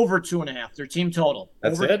 No, over 2.5. Their team total.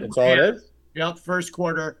 That's over it? That's all it is? Yep, first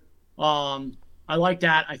quarter. I like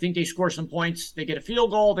that. I think they score some points. They get a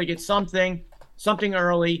field goal. They get something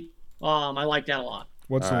early. I like that a lot.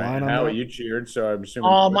 What's the line on How that? you cheered? So I'm assuming.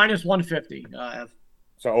 Minus 150.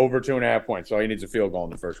 So over 2.5 points. So he needs a field goal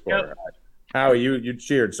in the first quarter. Yep. Howie, you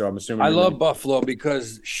cheered, so I'm assuming. I love Buffalo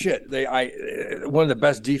because shit, one of the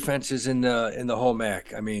best defenses in the whole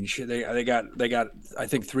MAC. I mean, shit, they got I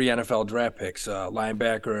think 3 NFL draft picks,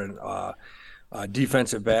 linebacker and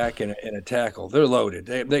defensive back and a tackle. They're loaded.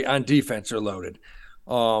 They on defense they're loaded.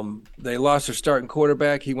 They lost their starting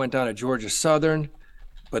quarterback. He went down to Georgia Southern,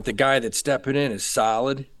 but the guy that's stepping in is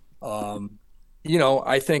solid.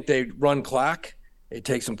 I think they run clock. They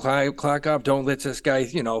take some clock off. Don't let this guy,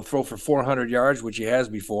 throw for 400 yards, which he has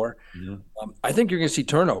before. Mm-hmm. I think you're going to see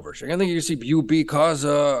turnovers. I think you're going to see UB cause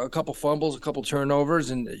a couple fumbles, a couple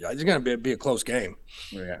turnovers, and it's going to be a close game.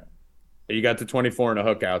 Yeah. You got the 24 and a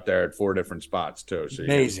hook out there at 4 different spots, too. So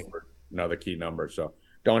amazing. Another key number. So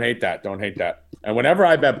don't hate that. Don't hate that. And whenever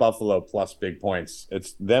I bet Buffalo plus big points,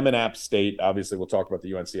 it's them and App State. Obviously, we'll talk about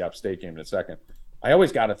the UNC App State game in a second. I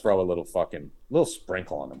always got to throw a little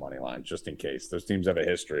sprinkle on the money line just in case. Those teams have a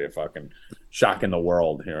history of fucking shocking the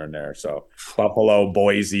world here and there. So Buffalo,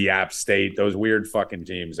 Boise, App State, those weird fucking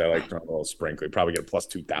teams, I like throwing a little sprinkle. You probably get a plus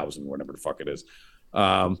 2,000, whatever the fuck it is.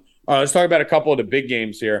 All right, let's talk about a couple of the big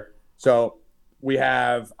games here. So we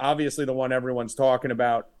have obviously the one everyone's talking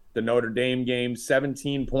about, the Notre Dame game,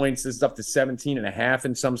 17 points. This is up to 17.5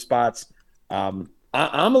 in some spots.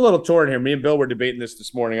 I'm a little torn here. Me and Bill were debating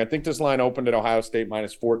this morning. I think this line opened at Ohio State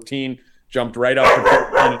minus 14, jumped right up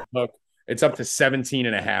to 14. It's up to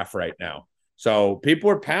 17.5 right now. So people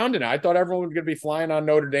are pounding it. I thought everyone was going to be flying on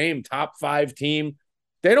Notre Dame, top 5 team.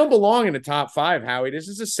 They don't belong in the top 5, Howie. This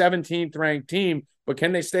is a 17th ranked team, but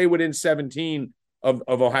can they stay within 17 of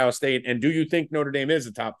Ohio State? And do you think Notre Dame is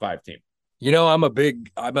a top 5 team? I'm a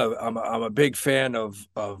big fan of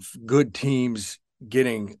good teams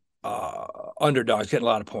getting underdogs, getting a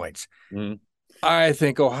lot of points. Mm-hmm. I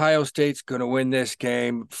think Ohio State's going to win this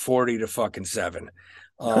game 40-7.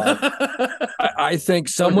 I think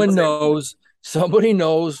somebody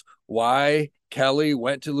knows why Kelly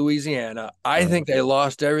went to Louisiana. I think they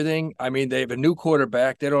lost everything. I mean, they have a new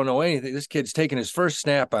quarterback. They don't know anything. This kid's taking his first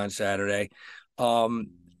snap on Saturday.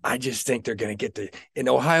 I just think they're going to get in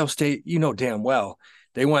Ohio State, damn well,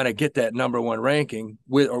 they want to get that number 1 ranking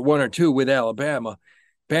or 1 or 2 with Alabama.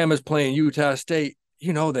 Bama's playing Utah State.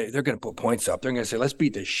 They're going to put points up. They're going to say, let's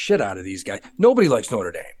beat the shit out of these guys. Nobody likes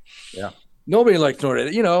Notre Dame. Yeah. Nobody likes Notre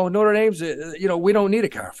Dame. Notre Dame's, we don't need a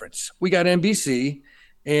conference. We got NBC.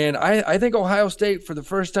 And I think Ohio State, for the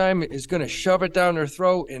first time, is going to shove it down their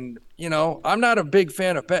throat. And, I'm not a big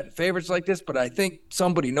fan of betting favorites like this, but I think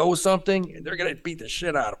somebody knows something, and they're going to beat the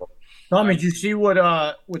shit out of them. Tommy, did you see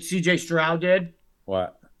what C.J. Stroud did?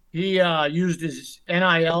 What? He used his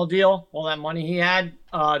NIL deal, all that money he had,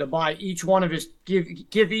 to buy give each one of his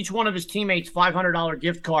teammates $500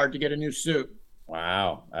 gift card to get a new suit.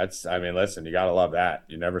 Wow, listen, you gotta love that.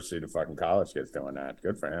 You never see the fucking college kids doing that.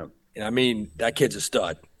 Good for him. That kid's a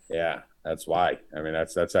stud. Yeah, that's why.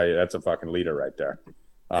 That's a fucking leader right there.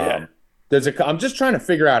 Yeah. I'm just trying to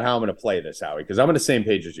figure out how I'm going to play this, Howie, because I'm on the same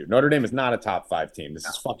page as you. Notre Dame is not a top 5 team. This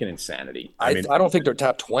is fucking insanity. I don't think they're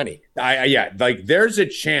top 20. There's a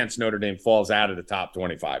chance Notre Dame falls out of the top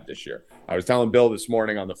 25 this year. I was telling Bill this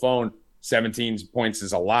morning on the phone, 17 points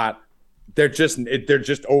is a lot. They're just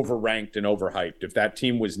overranked and overhyped. If that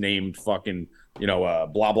team was named fucking, blah,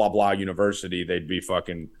 blah, blah university, they'd be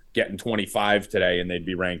fucking getting 25 today and they'd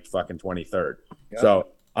be ranked fucking 23rd. Yep. So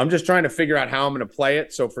I'm just trying to figure out how I'm going to play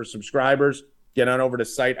it. So for subscribers, get on over to the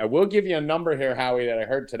site. I will give you a number here, Howie, that I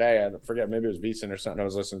heard today. I forget, maybe it was VSiN or something I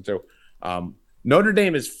was listening to. Notre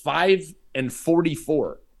Dame is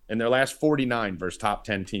 5-44 in their last 49 versus top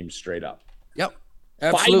 10 teams straight up. Yep,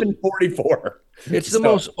 absolutely. 5-44. It's the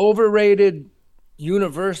most overrated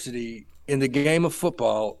university in the game of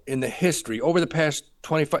football in the history over the past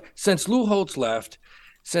 25 since Lou Holtz left,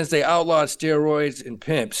 since they outlawed steroids and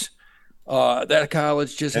pimps. That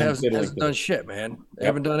college just hasn't done shit, man. They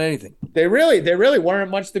haven't done anything. They really weren't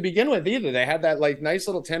much to begin with either. They had that nice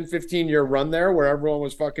little 10-15 year run there where everyone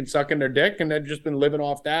was fucking sucking their dick, and they've just been living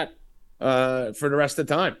off that for the rest of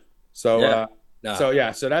the time. So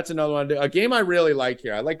so that's another one. A game I really like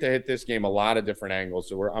here. I like to hit this game a lot of different angles.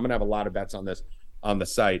 So I'm gonna have a lot of bets on this on the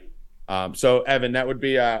site. So Evan, that would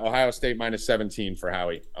be Ohio State minus 17 for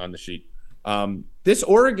Howie on the sheet. This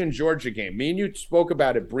Oregon Georgia game, me and you spoke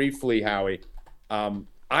about it briefly, Howie.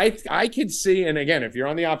 I could see, and again, if you're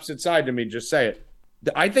on the opposite side to me, just say it.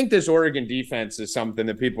 I think this Oregon defense is something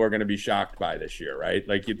that people are going to be shocked by this year, right?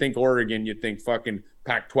 Like you think Oregon, you think fucking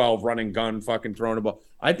Pac-12 running gun, fucking throwing a ball.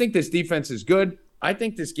 I think this defense is good. I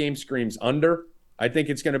think this game screams under. I think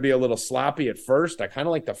it's going to be a little sloppy at first. I kind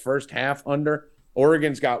of like the first half under.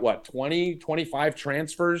 Oregon's got, 20, 25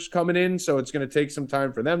 transfers coming in, so it's going to take some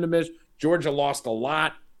time for them to miss. Georgia lost a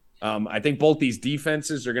lot. I think both these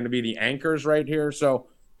defenses are going to be the anchors right here. So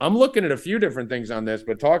I'm looking at a few different things on this,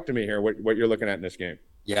 but talk to me here, what you're looking at in this game.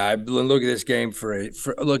 Yeah, I've been looking at this game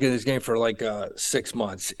for like 6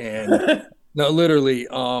 months, and no, literally.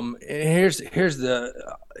 Here's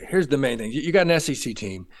the main thing. You got an SEC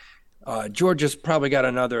team. Georgia's probably got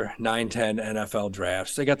another 9-10 NFL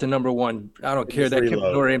drafts. They got the number one. I don't care. That kid from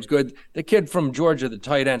Notre Dame's good. The kid from Georgia, the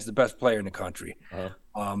tight end's the best player in the country.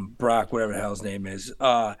 Brock, whatever the hell his name is.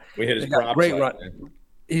 We hit his great run.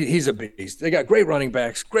 He's a beast. They got great running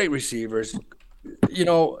backs, great receivers. You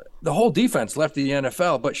know, the whole defense left the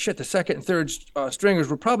NFL, but shit, the second and third stringers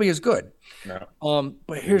were probably as good. No.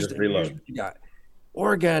 But here's what you got.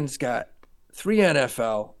 Oregon's got 3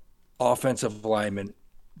 NFL offensive linemen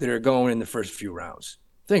that are going in the first few rounds.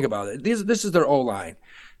 Think about it. This is their O-line.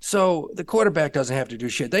 So the quarterback doesn't have to do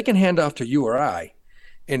shit. They can hand off to you or I,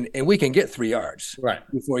 and we can get 3 yards, right?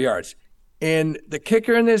 4 yards. And the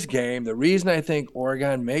kicker in this game, the reason I think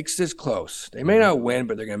Oregon makes this close, they may not win,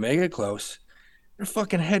 but they're going to make it close. Their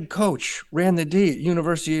fucking head coach ran the D at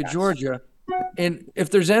University of Georgia. And if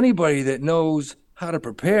there's anybody that knows how to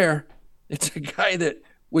prepare, it's a guy that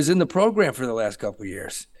was in the program for the last couple of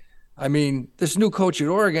years. I mean, this new coach at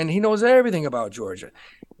Oregon, he knows everything about Georgia.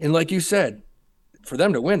 And like you said, for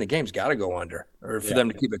them to win, the game's got to go under, or for them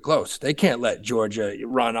to keep it close. They can't let Georgia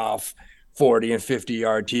run off 40 and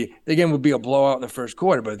 50-yard tee. The game would be a blowout in the first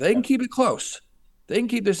quarter, but they can keep it close. They can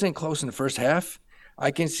keep this thing close in the first half.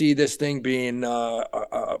 I can see this thing being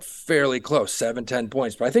fairly close, 7-10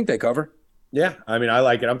 points, but I think they cover. Yeah, I mean, I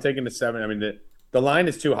like it. I'm taking the 7. I mean, the line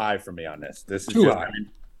is too high for me on this. This is too just, high. I mean,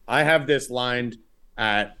 I have this lined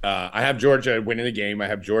at I have Georgia winning the game. I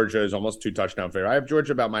have Georgia is almost 2 touchdown favorite. I have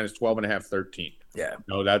Georgia about minus 12.5, 13. Yeah.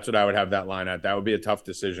 No, that's what I would have that line at. That would be a tough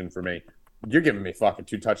decision for me. You're giving me fucking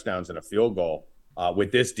 2 touchdowns and a field goal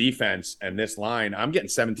with this defense and this line. I'm getting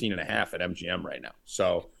 17.5 at MGM right now.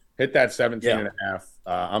 So hit that 17.5.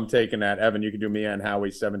 I'm taking that. Evan, you can do me and Howie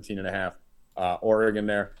 17.5 Oregon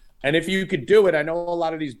there. And if you could do it, I know a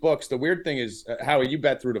lot of these books. The weird thing is, Howie, you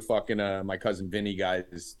bet through the fucking my cousin Vinny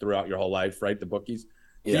guys throughout your whole life, right? The bookies.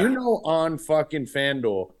 Yeah. Do you know on fucking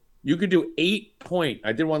FanDuel, you could do 8-point.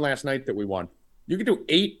 I did one last night that we won. You could do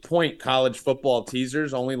 8-point college football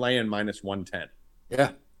teasers, only laying minus 110.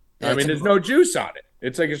 Yeah. I mean, there's no juice on it.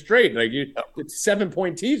 It's like a straight, it's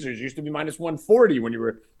 7-point teasers. Used to be minus 140 when you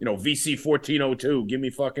were, VC 1402. Give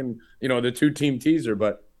me fucking, the 2-team teaser.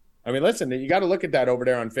 But I mean, listen, you got to look at that over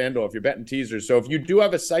there on FanDuel if you're betting teasers. So if you do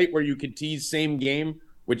have a site where you could tease same game,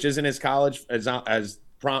 which isn't as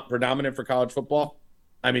predominant for college football,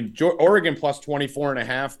 I mean, Oregon plus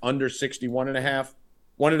 24.5, under 61.5.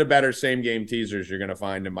 One of the better same game teasers you're going to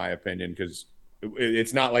find, in my opinion, because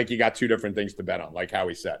it's not like you got 2 different things to bet on, like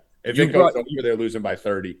Howie said. If it goes over, they're losing by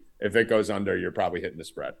 30. If it goes under, you're probably hitting the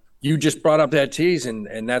spread. You just brought up that tease,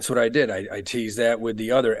 and that's what I did. I teased that with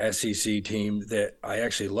the other SEC team that I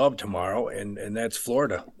actually love tomorrow, and that's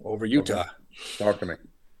Florida over Utah. Okay. Talk to me.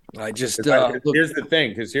 I just here's the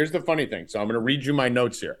thing, because here's the funny thing. So I'm going to read you my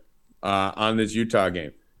notes here on this Utah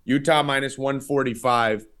game. Utah minus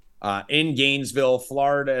 145 in Gainesville,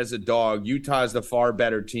 Florida as a dog. Utah is the far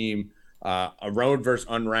better team. A road versus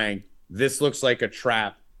unranked. This looks like a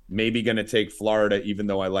trap. Maybe going to take Florida, even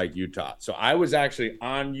though I like Utah. So I was actually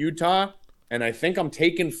on Utah, and I think I'm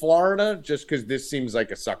taking Florida just because this seems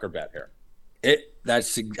like a sucker bet here.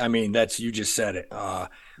 You just said it.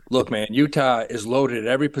 Look, man, Utah is loaded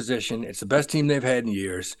at every position. It's the best team they've had in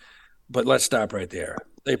years. But let's stop right there.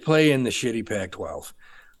 They play in the shitty Pac-12.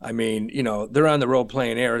 I mean, they're on the road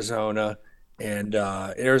playing Arizona and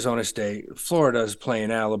Arizona State. Florida's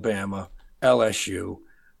playing Alabama, LSU,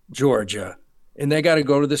 Georgia. And they got to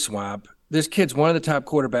go to the Swamp. This kid's one of the top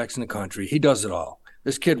quarterbacks in the country. He does it all.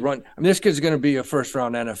 This kid's going to be a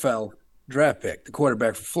first-round NFL draft pick, the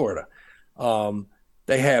quarterback for Florida.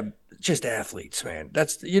 They have just athletes, man.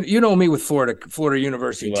 That's you know me with Florida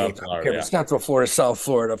University teams. Central Florida, South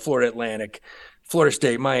Florida, Florida Atlantic, Florida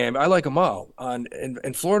State, Miami. I like them all.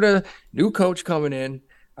 And Florida, new coach coming in.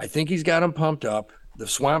 I think he's got them pumped up. The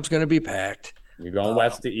Swamp's going to be packed. You're going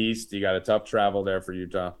west to east. You got a tough travel there for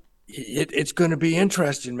Utah. it's going to be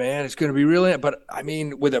interesting, man. It's going to be really. But I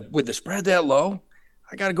mean, with the spread that low,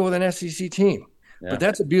 I got to go with an SEC team. Yeah. But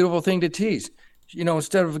that's a beautiful thing to tease.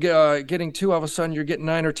 Instead of getting 2, all of a sudden you're getting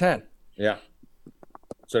 9 or 10. Yeah.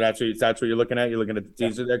 So that's what you're looking at. You're looking at the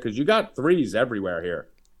teaser there because you got 3s everywhere here.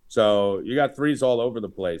 So you got 3s all over the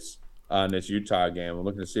place in this Utah game. I'm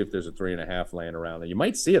looking to see if there's a 3.5 laying around there. You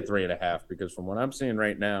might see a 3.5 because from what I'm seeing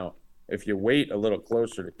right now, if you wait a little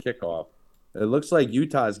closer to kickoff, it looks like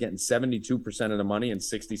Utah is getting 72% of the money and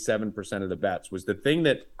 67% of the bets.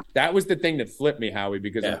 That was the thing that flipped me, Howie,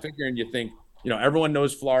 because I'm figuring you think, everyone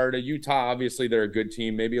knows Florida. Utah, obviously, they're a good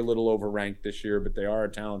team, maybe a little overranked this year, but they are a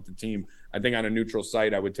talented team. I think on a neutral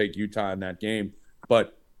site, I would take Utah in that game.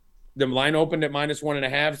 But the line opened at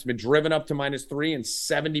 -1.5. It's been driven up to -3, and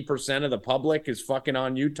 70% of the public is fucking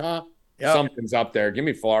on Utah. Yep. Something's up there. Give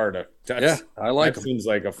me Florida. I like that. Seems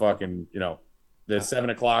like a fucking, the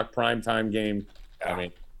 7:00 primetime game. I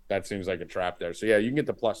mean, that seems like a trap there. So, yeah, you can get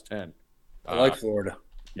the +10. I like Florida.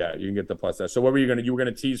 Yeah, you can get the +10. So, what were you going to – you were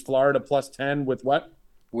going to tease Florida +10 with what?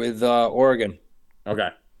 With Oregon. Okay.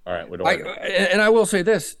 All right. With Oregon. And I will say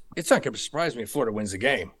this. It's not going to surprise me if Florida wins the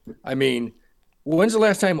game. I mean, when's the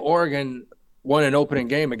last time Oregon won an opening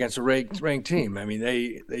game against a ranked team? I mean,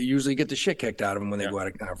 they usually get the shit kicked out of them when they go out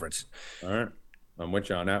of conference. All right. I'm with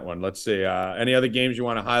you on that one. Let's see. Any other games you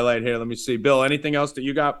want to highlight here? Let me see. Bill, anything else that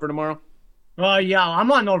you got for tomorrow? Yeah,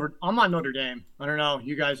 I'm on Notre Dame. I don't know.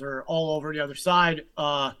 You guys are all over the other side.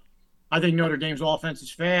 I think Notre Dame's offense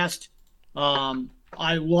is fast.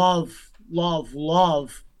 I love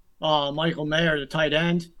Michael Mayer, the tight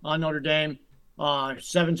end on Notre Dame.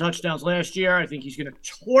 7 touchdowns last year. I think he's going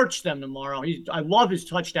to torch them tomorrow. I love his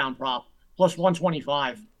touchdown prop,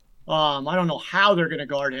 +125. I don't know how they're going to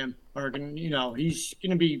guard him. He's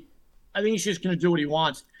going to be – I think he's just going to do what he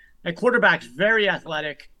wants. That quarterback's very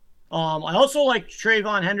athletic. I also like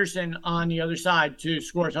Trayvon Henderson on the other side to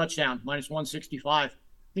score a touchdown, -165. I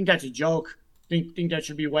think that's a joke. Think that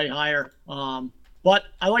should be way higher. But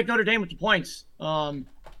I like Notre Dame with the points.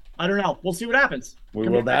 I don't know. We'll see what happens. We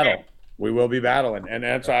will battle. We will be battling. And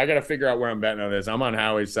that's why I got to figure out where I'm betting on this. I'm on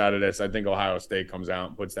Howie's side of this. I think Ohio State comes out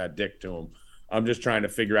and puts that dick to him. I'm just trying to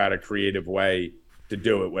figure out a creative way to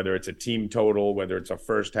do it, whether it's a team total, whether it's a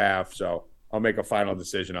first half. So I'll make a final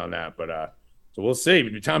decision on that. But so we'll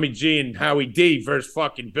see. Tommy G and Howie D versus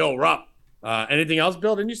fucking Bill Rupp. Anything else,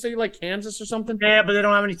 Bill? Didn't you say you like Kansas or something? Yeah, but they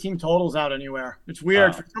don't have any team totals out anywhere. It's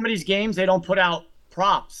weird. For some of these games, they don't put out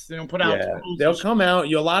props. They don't put out totals. They'll come out.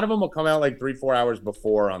 A lot of them will come out like 3-4 hours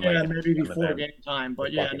before. Maybe before game time.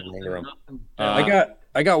 But nothing.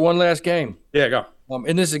 I got one last game. Yeah, go.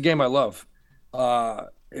 And this is a game I love.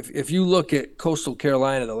 If you look at Coastal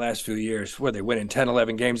Carolina the last few years, where they winning 10,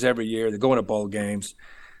 11 games every year, they're going to bowl games.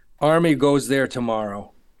 Army goes there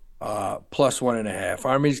tomorrow, +1.5.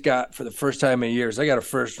 Army's got, for the first time in years, they got a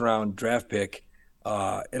first-round draft pick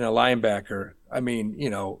and a linebacker. I mean,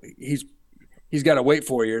 he's got to wait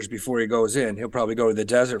 4 years before he goes in. He'll probably go to the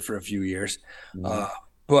desert for a few years.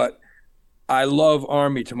 But I love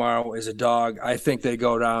Army tomorrow as a dog. I think they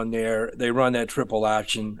go down there. They run that triple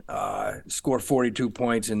option, score 42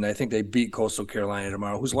 points, and I think they beat Coastal Carolina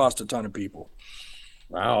tomorrow, who's lost a ton of people.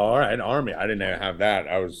 Wow. All right. Army. I didn't have that.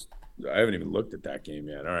 I haven't even looked at that game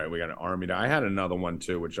yet. All right. We got an Army. I had another one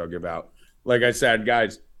too, which I'll give out. Like I said,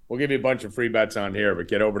 guys, we'll give you a bunch of free bets on here, but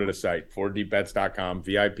get over to the site, 4deepbets.com,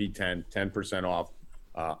 VIP 10% off.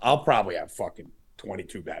 I'll probably have fucking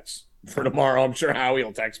 22 bets for tomorrow. I'm sure Howie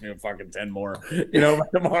will text me with fucking 10 more, by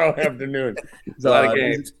tomorrow afternoon. It's a lot of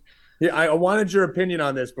games. Yeah, I wanted your opinion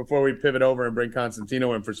on this before we pivot over and bring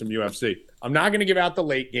Constantino in for some UFC. I'm not going to give out the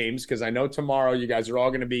late games because I know tomorrow you guys are all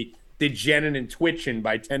going to be degenerating and twitching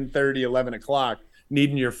by 10:30, 11 o'clock,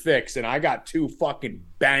 needing your fix. And I got 2 fucking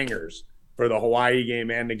bangers for the Hawaii game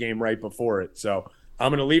and the game right before it. So I'm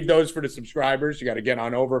going to leave those for the subscribers. You got to get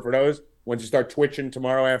on over for those. Once you start twitching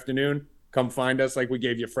tomorrow afternoon, come find us like we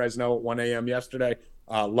gave you Fresno at 1 a.m. yesterday.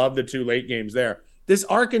 Love the 2 late games there. This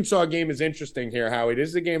Arkansas game is interesting here, Howie. This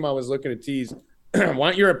is a game I was looking to tease. I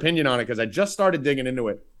want your opinion on it because I just started digging into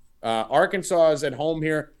it. Arkansas is at home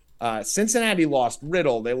here. Cincinnati lost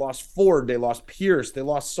Riddle. They lost Ford. They lost Pierce. They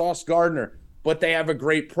lost Sauce Gardner. But they have a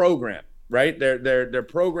great program, right? Their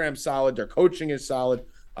program's solid. Their coaching is solid.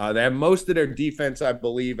 They have most of their defense, I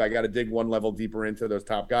believe. I got to dig one level deeper into those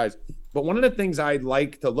top guys. But one of the things I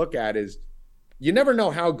like to look at is you never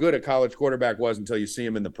know how good a college quarterback was until you see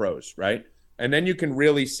him in the pros, right? And then you can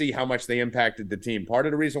really see how much they impacted the team. Part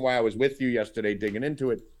of the reason why I was with you yesterday digging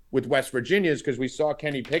into it with West Virginia is because we saw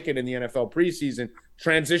Kenny Pickett in the NFL preseason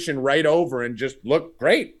transition right over and just look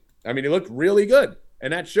great. I mean, he looked really good.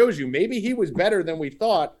 And that shows you maybe he was better than we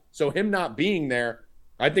thought. So him not being there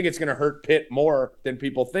I think it's going to hurt Pitt more than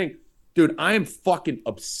people think. Dude, I am fucking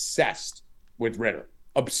obsessed with Ritter.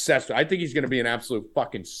 Obsessed. I think he's going to be an absolute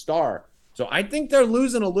fucking star. So I think they're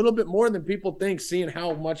losing a little bit more than people think, seeing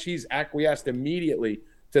how much he's acquiesced immediately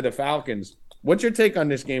to the Falcons. What's your take on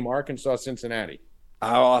this game, Arkansas-Cincinnati?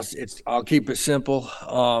 I'll keep it simple.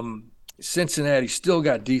 Cincinnati still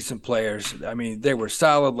got decent players. I mean, they were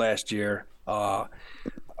solid last year, and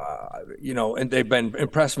they've been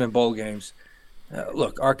impressive in bowl games.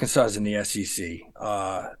 Look, Arkansas is in the SEC.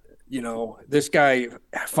 This guy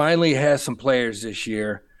finally has some players this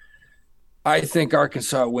year. I think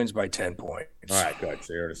Arkansas wins by 10 points. All right, good.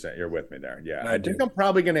 So you're with me there. Yeah, I think I'm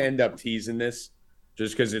probably going to end up teasing this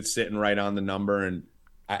just because it's sitting right on the number. And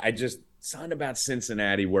I just something about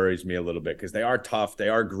Cincinnati worries me a little bit because they are tough. They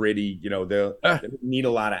are gritty. They need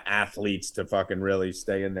a lot of athletes to fucking really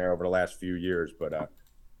stay in there over the last few years. But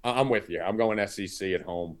I'm with you. I'm going SEC at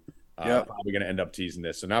home. Probably going to end up teasing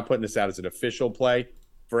this. So not putting this out as an official play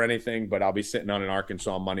for anything, but I'll be sitting on an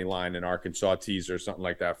Arkansas money line and Arkansas teaser, something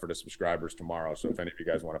like that for the subscribers tomorrow. So if any of you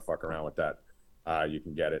guys want to fuck around with that, you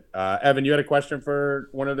can get it. Evan, you had a question for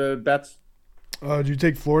one of the bets? Did you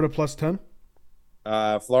take Florida plus 10?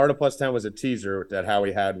 Florida plus 10 was a teaser that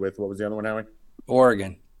Howie had with, what was the other one, Howie?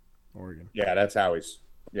 Oregon. Yeah, that's Howie's.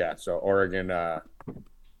 Yeah, so Oregon,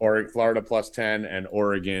 Florida plus 10 and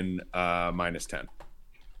Oregon minus 10.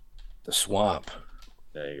 The swamp.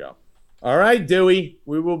 There you go. All right, Dewey.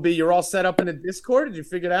 You're all set up in the Discord. Did you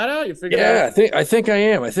figure that out? I think I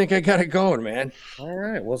am. I think I got it going, man. All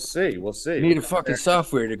right, we'll see. I need a fucking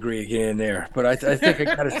software degree again there, but I think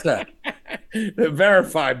I got it set. The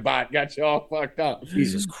verified bot got you all fucked up.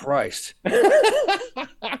 Jesus Christ.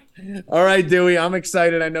 All right, Dewey. I'm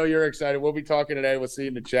excited. I know you're excited. We'll be talking today. We'll see you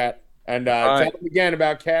in the chat. And tell them again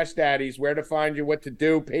about Cash Daddies, where to find you, what to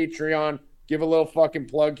do, Patreon. Give a little fucking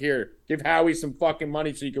plug here. Give Howie some fucking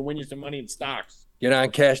money so you can win you some money in stocks. Get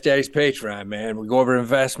on Cash Daddy's Patreon, man. We go over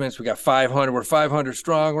investments. We got 500. We're 500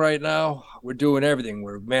 strong right now. We're doing everything.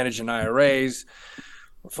 We're managing IRAs.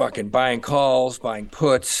 We're fucking buying calls, buying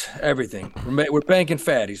puts, everything. We're banking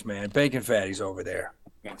fatties, man. Banking fatties over there.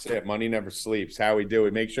 That's it. Money never sleeps. Howie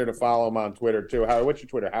Dewey. Make sure to follow him on Twitter, too. Howie, what's your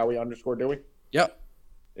Twitter? Howie_Dewey? Yep.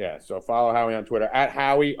 Yeah, so follow Howie on Twitter. At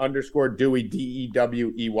Howie_Dewey,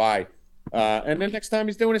 DEWEY. And then next time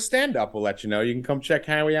he's doing a stand-up, we'll let you know. You can come check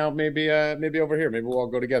Howie out maybe over here. Maybe we'll all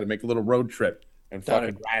go together, make a little road trip, and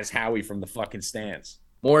fucking razz Howie from the fucking stands.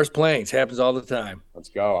 Morris Plains. Happens all the time. Let's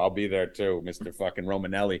go. I'll be there too, Mr. fucking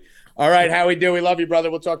Romanelli. All right, Howie Dewey. Love you,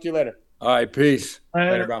 brother. We'll talk to you later. All right, peace.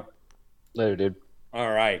 Later, bro. Later, dude.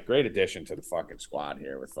 All right, great addition to the fucking squad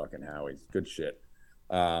here with fucking Howie. Good shit.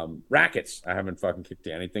 Rackets. I haven't fucking kicked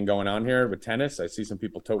you. Anything going on here with tennis? I see some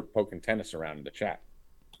people poking tennis around in the chat.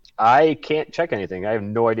 I can't check anything. I have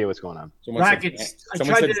no idea what's going on. Someone said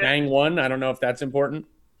Zhang won. I don't know if that's important.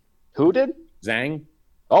 Who did? Zhang.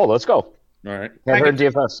 Oh, let's go. All right. I heard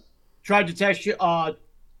DFS. Tried to text you.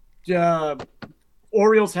 The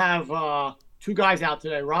Orioles have two guys out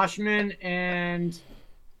today, Roshman and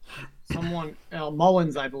someone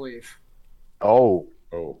Mullins, I believe. Oh,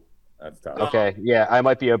 that's tough. Okay, yeah, I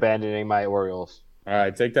might be abandoning my Orioles. All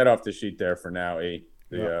right, take that off the sheet there for now,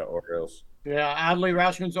 Orioles. Yeah, Adley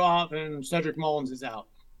Roshman's off and Cedric Mullins is out.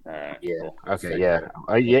 All right. Yeah. Cool. Okay. Yeah.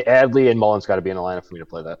 Adley and Mullins got to be in the lineup for me to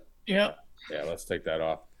play that. Yeah. Yeah. Let's take that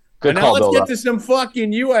off. Good and call, now let's Bill. get to some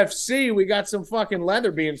fucking UFC. We got some fucking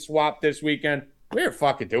leather being swapped this weekend. We're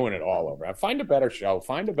fucking doing it all over. Find a better show.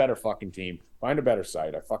 Find a better fucking team. Find a better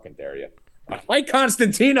site. I fucking dare you. Mike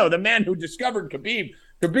Constantino, the man who discovered Khabib.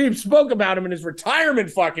 Khabib spoke about him in his retirement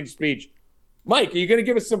fucking speech. Mike, are you going to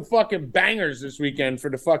give us some fucking bangers this weekend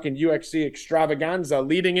for the fucking UFC extravaganza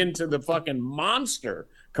leading into the fucking monster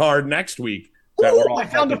card next week? I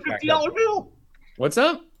found a $50 bill. What's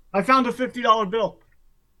up? I found a $50 bill.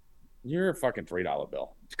 You're a fucking $3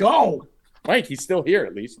 bill. Let's go. Mike, he's still here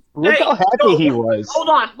at least. Look how happy he was. Hold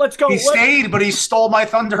on. Let's go. He stayed, but he stole my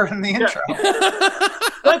thunder in the intro.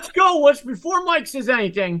 Let's go. Before Mike says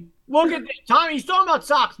anything, look at Tommy. He's talking about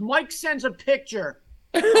socks. Mike sends a picture.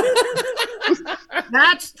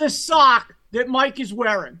 That's the sock that Mike is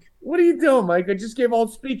wearing. What are you doing, Mike? I just gave a whole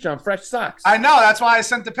speech on fresh socks. I know. That's why I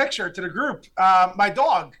sent the picture to the group. My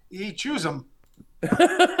dog, he chews them.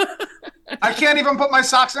 I can't even put my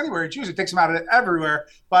socks anywhere. He chews it, takes them out of it everywhere.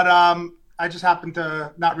 But I just happened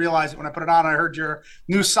to not realize it when I put it on. I heard your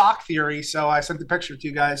new sock theory, so I sent the picture to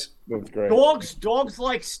you guys. That's great. Dogs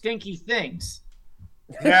like stinky things.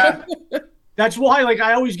 Yeah. That's why,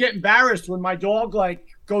 I always get embarrassed when my dog,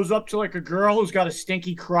 goes up to like a girl who's got a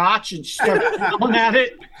stinky crotch and starts yelling at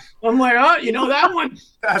it. I'm like, oh, you know that one?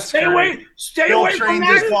 That's Stay great. away. Stay Bill away from trained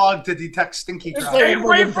his that. dog to detect stinky crotch. Stay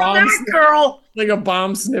away from that girl. Like a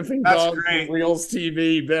bomb sniffing That's dog great. from Reels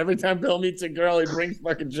TV. But every time Bill meets a girl, he brings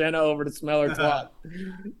fucking Jenna over to smell her twat.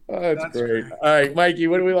 Oh, that's great. great. All right, Mikey,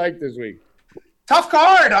 what do we like this week? Tough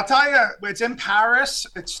card, I'll tell you. It's in Paris.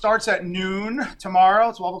 It starts at noon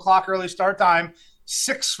tomorrow, 12 o'clock early start time.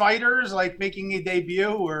 6 fighters like making a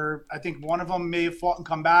debut, or I think one of them may have fought and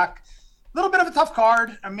come back. A little bit of a tough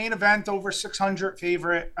card, a main event over 600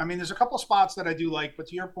 favorite. I mean, there's a couple of spots that I do like, but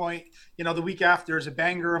to your point, you know, the week after is a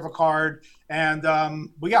banger of a card, and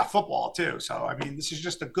we got football too. So, I mean, this is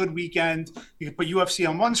just a good weekend. You can put UFC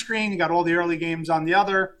on one screen, you got all the early games on the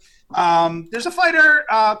other. There's a fighter,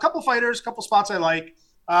 a couple fighters, a couple spots I like.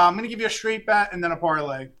 I'm going to give you a straight bet and then a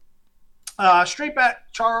parlay. Straight bet,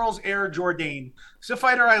 Charles Air Jourdain. He's a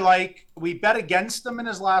fighter I like. We bet against him in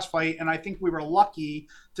his last fight, and I think we were lucky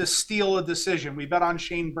to steal a decision. We bet on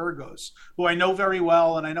Shane Burgos, who I know very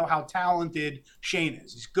well, and I know how talented Shane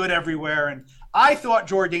is. He's good everywhere, and I thought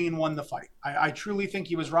Jourdain won the fight. I truly think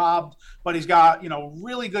he was robbed, but he's got, you know,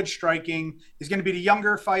 really good striking. He's going to be the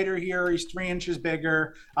younger fighter here. He's 3 inches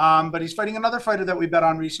bigger, but he's fighting another fighter that we bet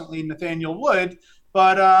on recently, Nathaniel Wood.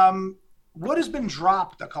 But Wood has been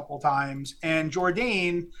dropped a couple times, and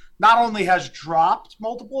Jourdain not only has dropped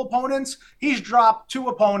multiple opponents, he's dropped 2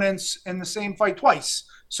 opponents in the same fight twice.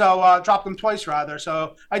 So dropped them twice, rather.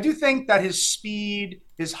 So I do think that his speed,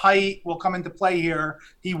 his height will come into play here.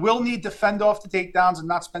 He will need to fend off the takedowns and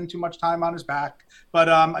not spend too much time on his back. But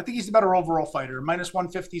I think he's the better overall fighter. Minus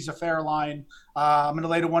 150 is a fair line. I'm going to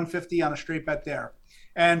lay to 150 on a straight bet there.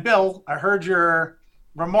 And Bill, I heard your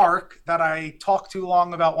remark that I talked too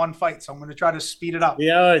long about one fight, so I'm going to try to speed it up.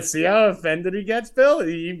 Yeah, see how offended he gets, Bill?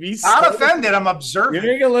 He's not offended. I'm observing. You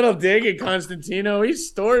make a little dig at Constantino. He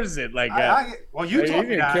stores it like that. Well, you taught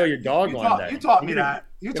me that. Kill your dog one day. You taught me that.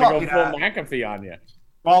 You taught me that. Full McAfee on you.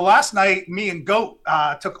 Well, last night, me and Goat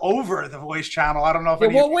took over the Voice channel. I don't know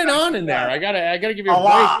if what went on in there. I gotta give you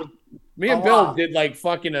a break. Me and Bill did like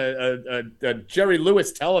fucking a Jerry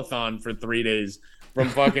Lewis telethon for 3 days. From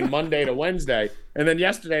fucking Monday to Wednesday. And then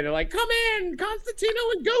yesterday, they're like, come in, Constantino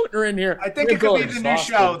and Goat are in here. I think it could be the new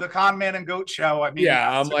show, the Con Man and Goat show. I mean,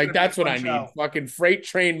 yeah, I'm like, that's what I need. Fucking Freight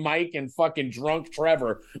Train Mike and fucking Drunk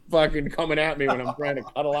Trevor fucking coming at me when I'm trying to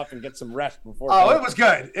cuddle up and get some rest before. Oh, it was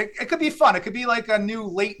good. It could be fun. It could be like a new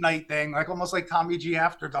late night thing, like almost like Tommy G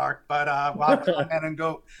After Dark, but wow, Con Man and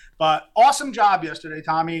Goat. But awesome job yesterday,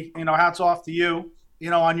 Tommy. You know, hats off to you. You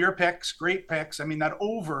know, on your picks, great picks. I mean, that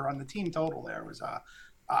over on the team total there was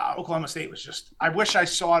Oklahoma State was just, I wish I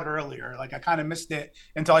saw it earlier. Like, I kind of missed it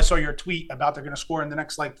until I saw your tweet about they're going to score in the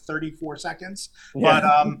next, like, 34 seconds. Yeah.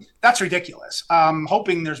 But that's ridiculous.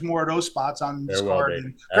 Hoping there's more of those spots on this card.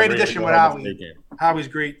 And great addition with Howie. Howie's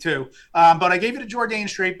great, too. But I gave it a Jourdain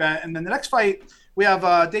straight bet. And then the next fight, we have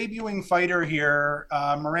a debuting fighter here,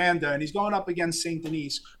 Miranda, and he's going up against St.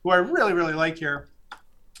 Denis, who I really, really like here.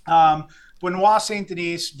 Benoit St.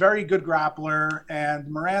 Denis, very good grappler, and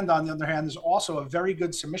Miranda, on the other hand, is also a very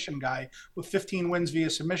good submission guy with 15 wins via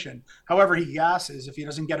submission. However, he gasses if he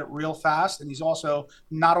doesn't get it real fast, and he's also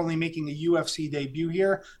not only making a UFC debut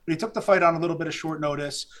here, but he took the fight on a little bit of short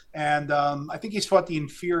notice, and I think he's fought the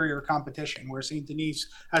inferior competition, where St. Denis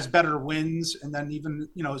has better wins, and then even,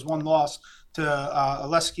 you know, his one loss to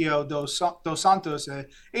Alessio dos Santos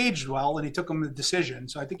aged well, and he took him the decision.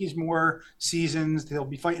 So I think he's more seasoned. He'll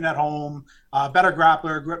be fighting at home, better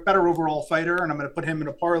grappler, better overall fighter, and I'm going to put him in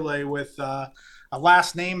a parlay with a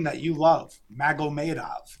last name that you love,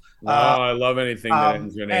 Magomedov. I love anything that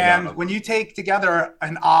ends with an And Av. when you take together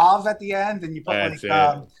an Av at the end and you put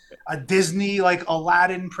a Disney, like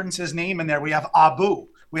Aladdin prince's name in there, we have Abu.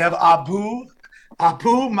 We have Abu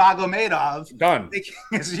Magomedov making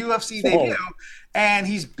his UFC debut, and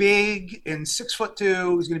he's big and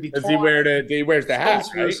 6'2". He's going to be. Does he wear he wears the hat?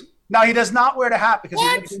 Right? No, he does not wear the hat because he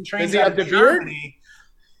lives and trains out of Germany.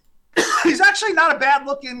 He's actually not a bad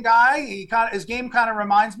looking guy. His game kind of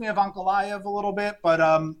reminds me of Ankalaev a little bit, but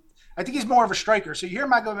I think he's more of a striker. So you hear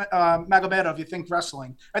Magomedov, you think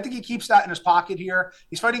wrestling. I think he keeps that in his pocket here.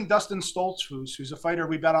 He's fighting Dustin Stoltzfus, who's a fighter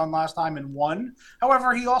we bet on last time and won.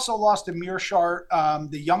 However, he also lost to Mearshart,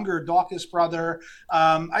 the younger Dawkins brother.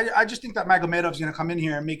 I just think that Magomedov's going to come in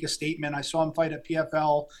here and make a statement. I saw him fight at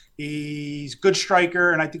PFL. He's a good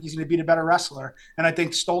striker, and I think he's going to be the better wrestler. And I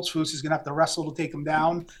think Stoltzfus is going to have to wrestle to take him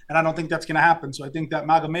down, and I don't think that's going to happen. So I think that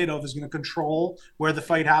Magomedov is going to control where the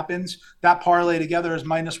fight happens. That parlay together is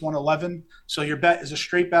minus 111. So your bet is a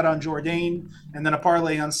straight bet on Jourdain, and then a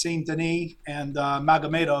parlay on Saint Denis and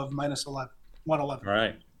Magomedov minus 111. All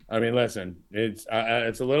right. I mean, listen, it's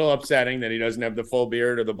a little upsetting that he doesn't have the full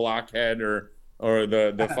beard or the blockhead or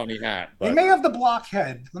the funny hat. He But may have the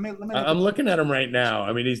blockhead. Let me. I'm looking at him right now.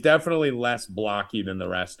 I mean, he's definitely less blocky than the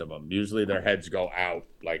rest of them. Usually their heads go out,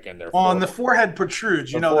 like in their On the forehead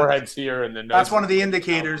protrudes. the forehead's here, and the nose. That's one of the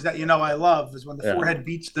indicators that I love is when the Yeah. forehead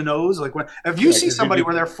beats the nose. Like if you see 'cause somebody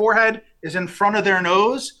where their forehead is in front of their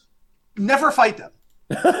nose, never fight them.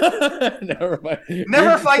 Never mind.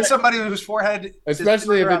 Never fight somebody whose forehead,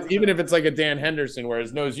 Especially is even if it's like a Dan Henderson where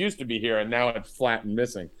his nose used to be here and now it's flat and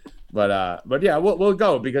missing. But yeah, we'll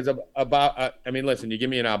go because I mean, listen, you give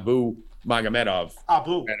me an Abu Magomedov,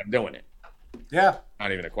 Abu. and I'm doing it. Yeah,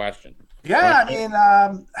 Not even a question. yeah. I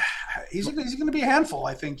mean, he's going to be a handful,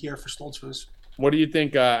 I think, here for Stoltzfus. What do you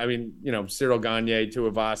think? I mean, Cyril Gagne,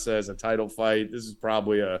 Tuivasa as a title fight. This is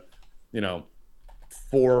probably a,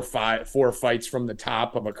 4 fights from the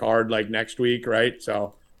top of a card like next week, right?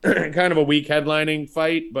 So kind of a weak headlining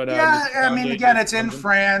fight, but Yeah, I mean, Gagne again, did it's in something.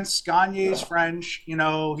 France. Gagne's French.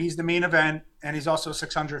 He's the main event, and he's also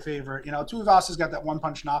 600 favorite. Tuivasa's got that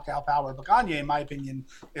one-punch knockout power, but Gagne, in my opinion,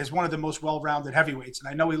 is one of the most well-rounded heavyweights. And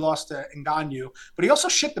I know he lost to Ngannou, but he also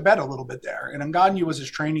shit the bed a little bit there. And Ngannou was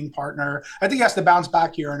his training partner. I think he has to bounce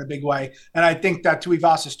back here in a big way. And I think that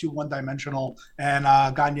Tuivasa's too one-dimensional, and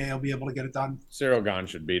Gagne will be able to get it done. Cyril Gane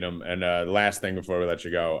should beat him. And last thing before we let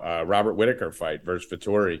you go, Robert Whittaker fight versus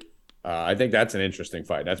Vettori. I think that's an interesting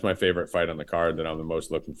fight. That's my favorite fight on the card that I'm the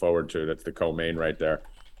most looking forward to. That's the co-main right there.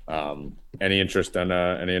 Any interest on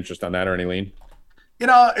that or any lean?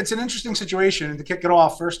 It's an interesting situation. And to kick it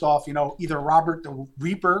off, first off, either Robert the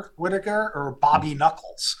Reaper Whittaker or Bobby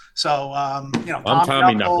Knuckles. So, I'm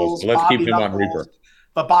Tommy Knuckles. Let's keep him on Reaper.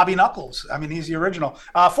 But Bobby Knuckles, I mean, he's the original.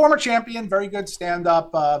 Former champion, very good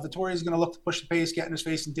stand-up. Vittori is going to look to push the pace, get in his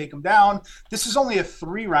face, and take him down. This is only a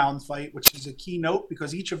 3-round fight, which is a key note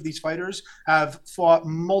because each of these fighters have fought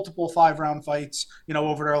multiple 5-round fights,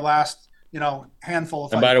 over their last, handful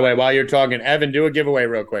of fights. And by the way, while you're talking, Evan, do a giveaway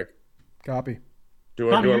real quick. Copy.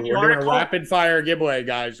 We're doing a article? rapid fire giveaway,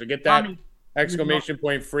 guys. So get that Tommy, exclamation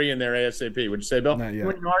point free in there ASAP. What'd you say, Bill? Not you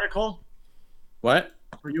yet. in the article? What?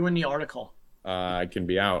 Were you in the article? I can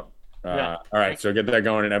be out. Yeah. All right, so get that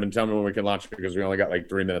going, and Evan, tell me when we can launch because we only got like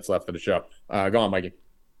 3 minutes left of the show. Go on, Mikey.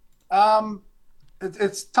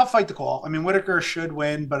 It's a tough fight to call. I mean, Whittaker should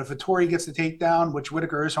win, but if Vittori gets the takedown, which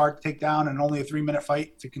Whittaker is hard to take down, and only a 3-minute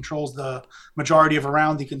fight, if he controls the majority of a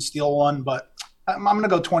round, he can steal one. But I'm going to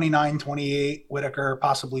go 29-28 Whittaker,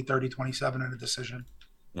 possibly 30-27 in a decision.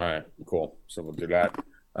 All right, cool. So we'll do that.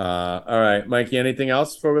 All right, Mikey, anything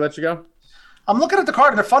else before we let you go? I'm looking at the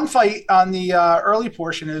card, and the fun fight on the early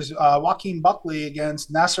portion is Joaquin Buckley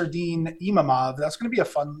against Nasruddin Imamov. That's going to be a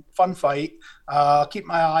fun fight. I'll keep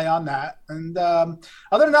my eye on that. And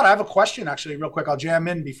other than that, I have a question, actually, real quick. I'll jam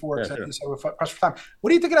in before because I said we're pressed for time.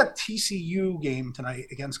 What do you think of that TCU game tonight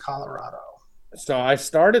against Colorado? So I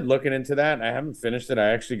started looking into that. I haven't finished it.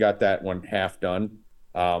 I actually got that one half done.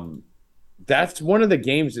 That's one of the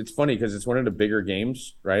games. It's funny because it's one of the bigger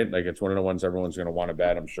games, right? Like it's one of the ones everyone's going to want to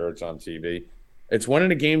bet. I'm sure it's on TV. It's one of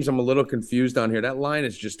the games I'm a little confused on here. That line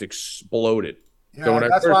has just exploded. Yeah, So when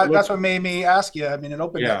that's what made me ask you. I mean, it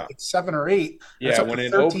opened at like 7 or 8. Yeah, when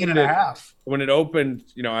it 13 and a half. When it opened,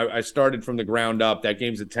 I started from the ground up. That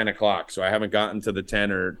game's at 10 o'clock, so I haven't gotten to the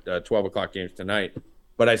 10 or 12 o'clock games tonight.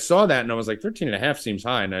 But I saw that and I was like, 13 and a half seems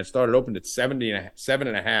high. And I started opened at 7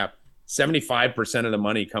 and a half. 75% of the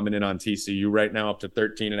money coming in on TCU right now, up to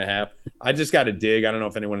 13 and a half. I just got to dig. I don't know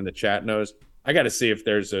if anyone in the chat knows. I got to see if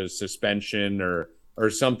there's a suspension or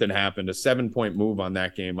something happened. A 7-point move on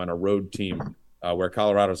that game on a road team where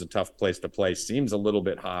Colorado's a tough place to play seems a little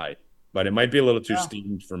bit high, but it might be a little too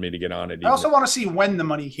steamed for me to get on it. I also want to see when the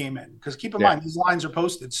money came in because keep in mind these lines are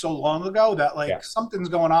posted so long ago that something's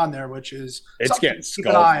going on there, which is it's getting to keep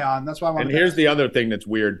an eye on. That's why I want. And here's the other thing that's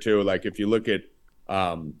weird too. Like if you look at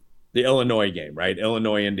the Illinois game, right?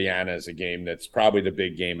 Illinois, Indiana is a game that's probably the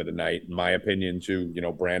big game of the night, in my opinion, too,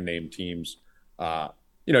 brand name teams.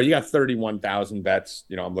 You got 31,000 bets.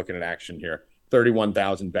 I'm looking at action here.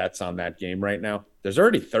 31,000 bets on that game right now. There's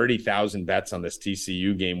already 30,000 bets on this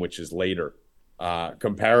TCU game, which is later.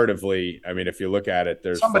 Comparatively, I mean, if you look at it,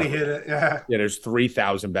 there's somebody hit it. Yeah. Yeah, there's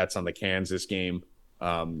 3,000 bets on the Kansas game.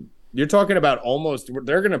 You're talking about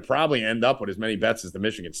they're going to probably end up with as many bets as the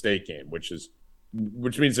Michigan State game, which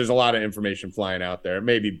means there's a lot of information flying out there.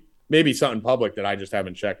 Maybe something public that I just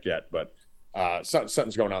haven't checked yet, but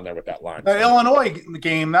something's going on there with that line. The Illinois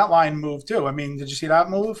game, that line moved too. I mean, did you see that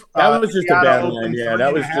move? That was just a bad line. Yeah,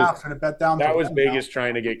 that was and a bet down. That was Vegas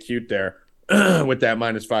trying to get cute there. with that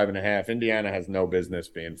 -5.5. Indiana has no business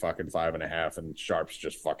being fucking 5.5, and Sharps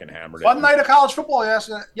just fucking hammered it. Fun night of college football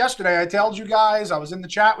yesterday. I told you guys, I was in the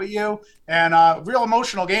chat with you, and real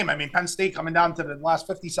emotional game. I mean, Penn State coming down to the last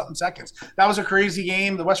 50-something seconds. That was a crazy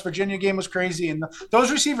game. The West Virginia game was crazy, and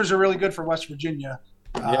those receivers are really good for West Virginia.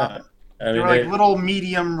 Yeah. I mean, they're like little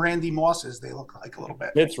medium Randy Mosses, they look like a little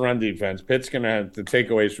bit. Pitt's run defense. Pitt's going to have the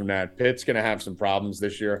takeaways from that. Pitt's going to have some problems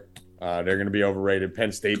this year. They're going to be overrated.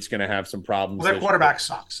 Penn State's going to have some problems. Well, their quarterback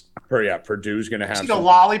sucks. Purdue's going to have See the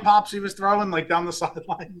lollipops he was throwing like down the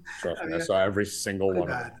sideline. I saw every single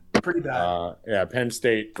one of them. Pretty bad. Yeah, Penn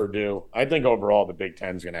State, Purdue. I think overall the Big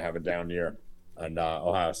Ten's going to have a down year, and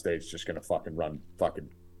Ohio State's just going to fucking run fucking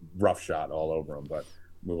roughshod all over them. But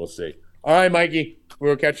we will see. All right, Mikey.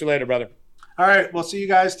 We'll catch you later, brother. All right, we'll see you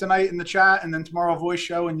guys tonight in the chat, and then tomorrow voice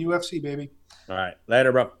show and UFC, baby. All right,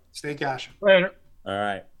 later, bro. Stay cashing. Later. All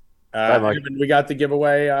right. Bye, we got the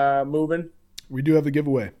giveaway moving. We do have the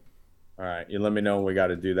giveaway. All right, you let me know when we got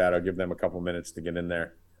to do that. I'll give them a couple minutes to get in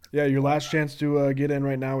there. Yeah, your last chance to get in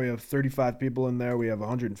right now. We have 35 people in there. We have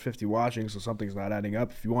 150 watching, so something's not adding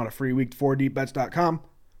up. If you want a free week, 4deepbets.com.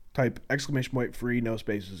 Type !free, no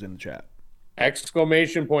spaces in the chat.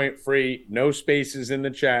 !free, no spaces in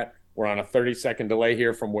the chat. We're on a 30-second delay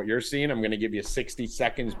here from what you're seeing. I'm going to give you 60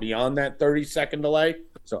 seconds beyond that 30-second delay.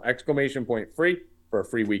 So !free for a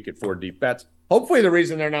free week at 4deepbets. Hopefully the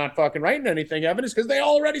reason they're not fucking writing anything, Evan, is because they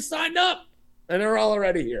already signed up and they're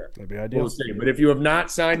already here. That'd be ideal. We'll see. But if you have not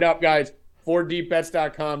signed up, guys,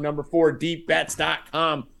 4deepbets.com, number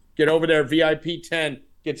 4deepbets.com. Get over there. VIP 10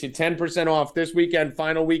 gets you 10% off this weekend,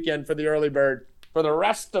 final weekend for the early bird. For the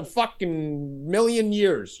rest of fucking million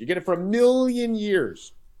years. You get it for 1 million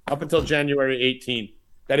years up until January 18th.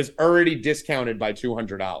 That is already discounted by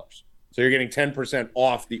 $200. So you're getting 10%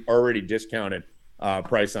 off the already discounted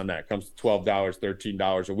price on that. Comes to $12,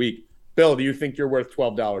 $13 a week. Bill, do you think you're worth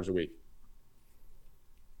 $12 a week?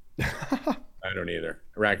 I don't either.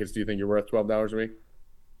 Rackets, do you think you're worth $12 a week?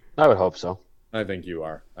 I would hope so. I think you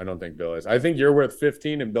are. I don't think Bill is. I think you're worth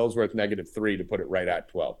 15 and Bill's worth -3 to put it right at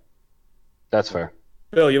 12. That's fair.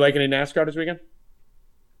 Bill, you like any NASCAR this weekend?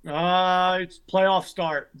 It's playoff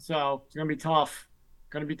start, so it's gonna be tough.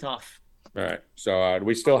 All right. So do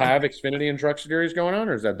we still have Xfinity and Truck Series going on,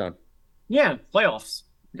 or is that done? Yeah, playoffs.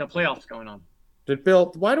 We got playoffs going on.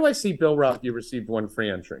 Why do I see Bill Ruff? You received one free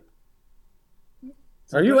entry.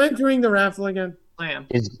 Are you entering the raffle again? I am.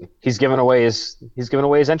 He's giving away his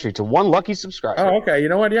entry to one lucky subscriber. Oh, okay. You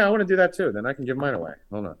know what? Yeah, I want to do that too. Then I can give mine away.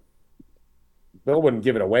 Hold on. Bill wouldn't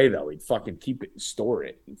give it away though. He'd fucking keep it and store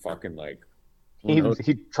it and fucking like.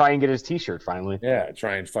 He'd try and get his T-shirt finally. Yeah,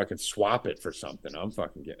 try and fucking swap it for something. I'm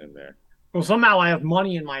fucking getting in there. Well, somehow I have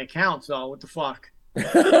money in my account, so what the fuck?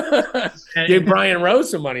 Give Brian Rose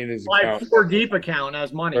some money in his account. My 4Deep account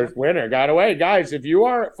has money. First winner got away, guys. If you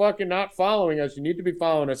are fucking not following us, you need to be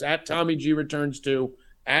following us at Tommy G Returns 2,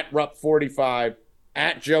 at Rupp45,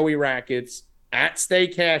 at Joey Rackets, at Stay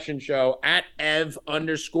Cash and Show, at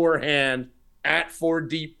Ev_hand, at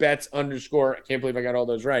 4deepbets_. I can't believe I got all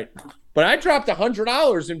those right. But I dropped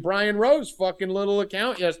 $100 in Brian Rose fucking little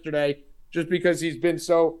account yesterday just because he's been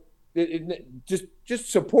so just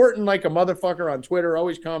supporting like a motherfucker on Twitter,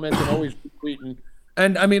 always commenting, always tweeting.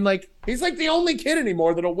 And I mean, like, he's like the only kid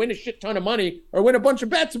anymore that'll win a shit ton of money or win a bunch of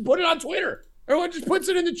bets and put it on Twitter. Everyone just puts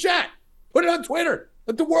it in the chat. Put it on Twitter.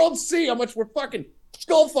 Let the world see how much we're fucking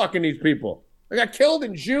skull fucking these people. I got killed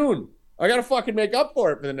in June. I got to fucking make up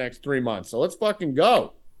for it for the next 3 months. So let's fucking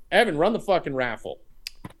go. Evan, run the fucking raffle.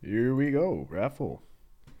 Here we go. Raffle.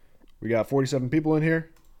 We got 47 people in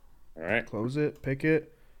here. All right. Close it. Pick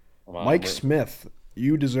it. On, Mike Smith.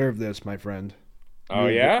 You deserve this, my friend. Oh,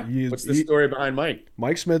 yeah? What's the story behind Mike?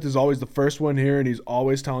 Mike Smith is always the first one here, and he's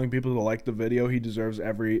always telling people to like the video. He deserves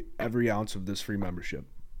every ounce of this free membership.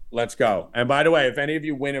 Let's go. And by the way, if any of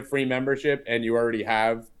you win a free membership and you already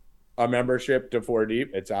have a membership to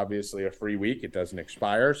 4Deep, it's obviously a free week. It doesn't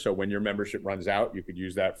expire. So when your membership runs out, you could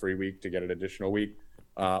use that free week to get an additional week.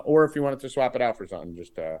 Or if you wanted to swap it out for something,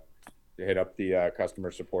 just hit up the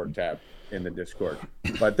customer support tab in the Discord.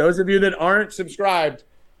 But those of you that aren't subscribed,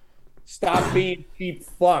 stop being cheap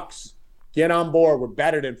fucks. Get on board. We're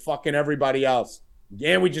better than fucking everybody else.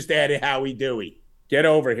 And we just added Howie Dewey. Get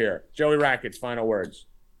over here. Joey Rackets, final words.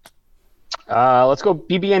 Let's go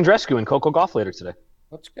BB Andrescu and Coco Golf later today.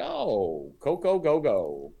 Let's go. Coco,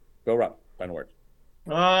 go. Go, Rob. Final words.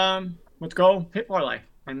 Let's go hit parlay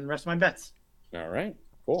and the rest of my bets. All right.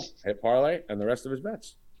 Cool. Hit parlay and the rest of his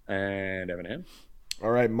bets. And Evan Ham.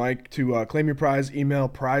 All right, Mike, to claim your prize, email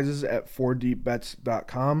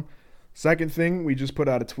prizes@4deepbets.com. Second thing, we just put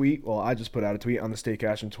out a tweet. Well, I just put out a tweet on the Stay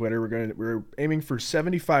Cash and Twitter. We're aiming for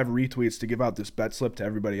 75 retweets to give out this bet slip to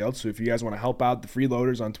everybody else. So if you guys want to help out the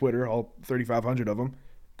freeloaders on Twitter, all 3,500 of them,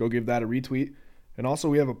 go give that a retweet. And also,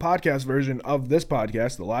 we have a podcast version of this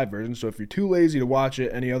podcast, the live version. So if you're too lazy to watch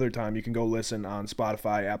it any other time, you can go listen on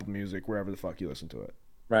Spotify, Apple Music, wherever the fuck you listen to it.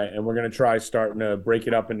 Right, and we're going to try starting to break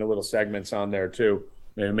it up into little segments on there too.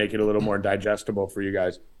 Maybe make it a little more digestible for you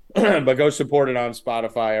guys. But go support it on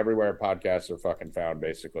Spotify, everywhere podcasts are fucking found,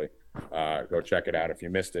 basically. Go check it out. If you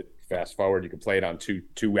missed it, fast forward. You can play it on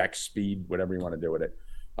 2x speed, whatever you want to do with it.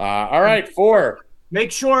 All right, 4.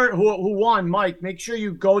 Make sure who won, Mike. Make sure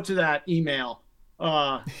you go to that email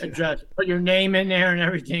address, put your name in there and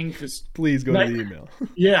everything. Cause please go to the email.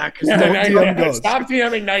 Yeah, because stop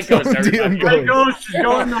DMing Night Ghost. Night Ghost is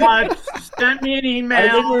going nuts. Send me an email.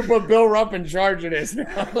 I think we put Bill Rupp in charge of this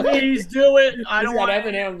now. Please do it. I don't want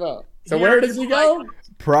Evan Hamville. So where does he go?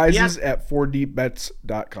 Prizes at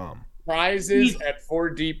 4deepbets.com. Prizes at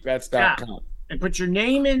 4deepbets.com. Yeah. And put your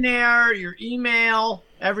name in there, your email,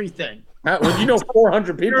 everything. Well,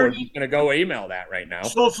 400 people are going to go email that right now.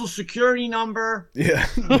 Social security number. Yeah.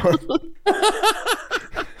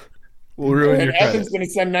 We'll ruin your Evan's going to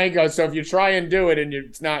send Night Ghost. So if you try and do it and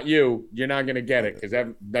it's not you're not going to get it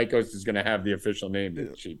because Night Ghost is going to have the official name.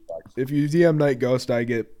 Yeah. If you DM Night Ghost, I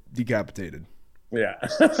get decapitated. Yeah.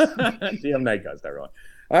 DM Night Ghost, everyone.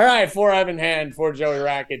 All right. For Evan Hand, for Joey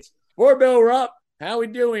Rackets, for Bill Rupp. How we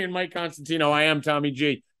doing, Mike Constantino? I am Tommy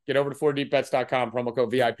G. Get over to 4deepbets.com, promo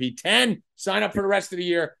code VIP10. Sign up for the rest of the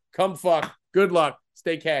year. Come fuck. Good luck.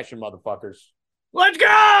 Stay cashing, motherfuckers. Let's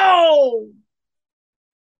go!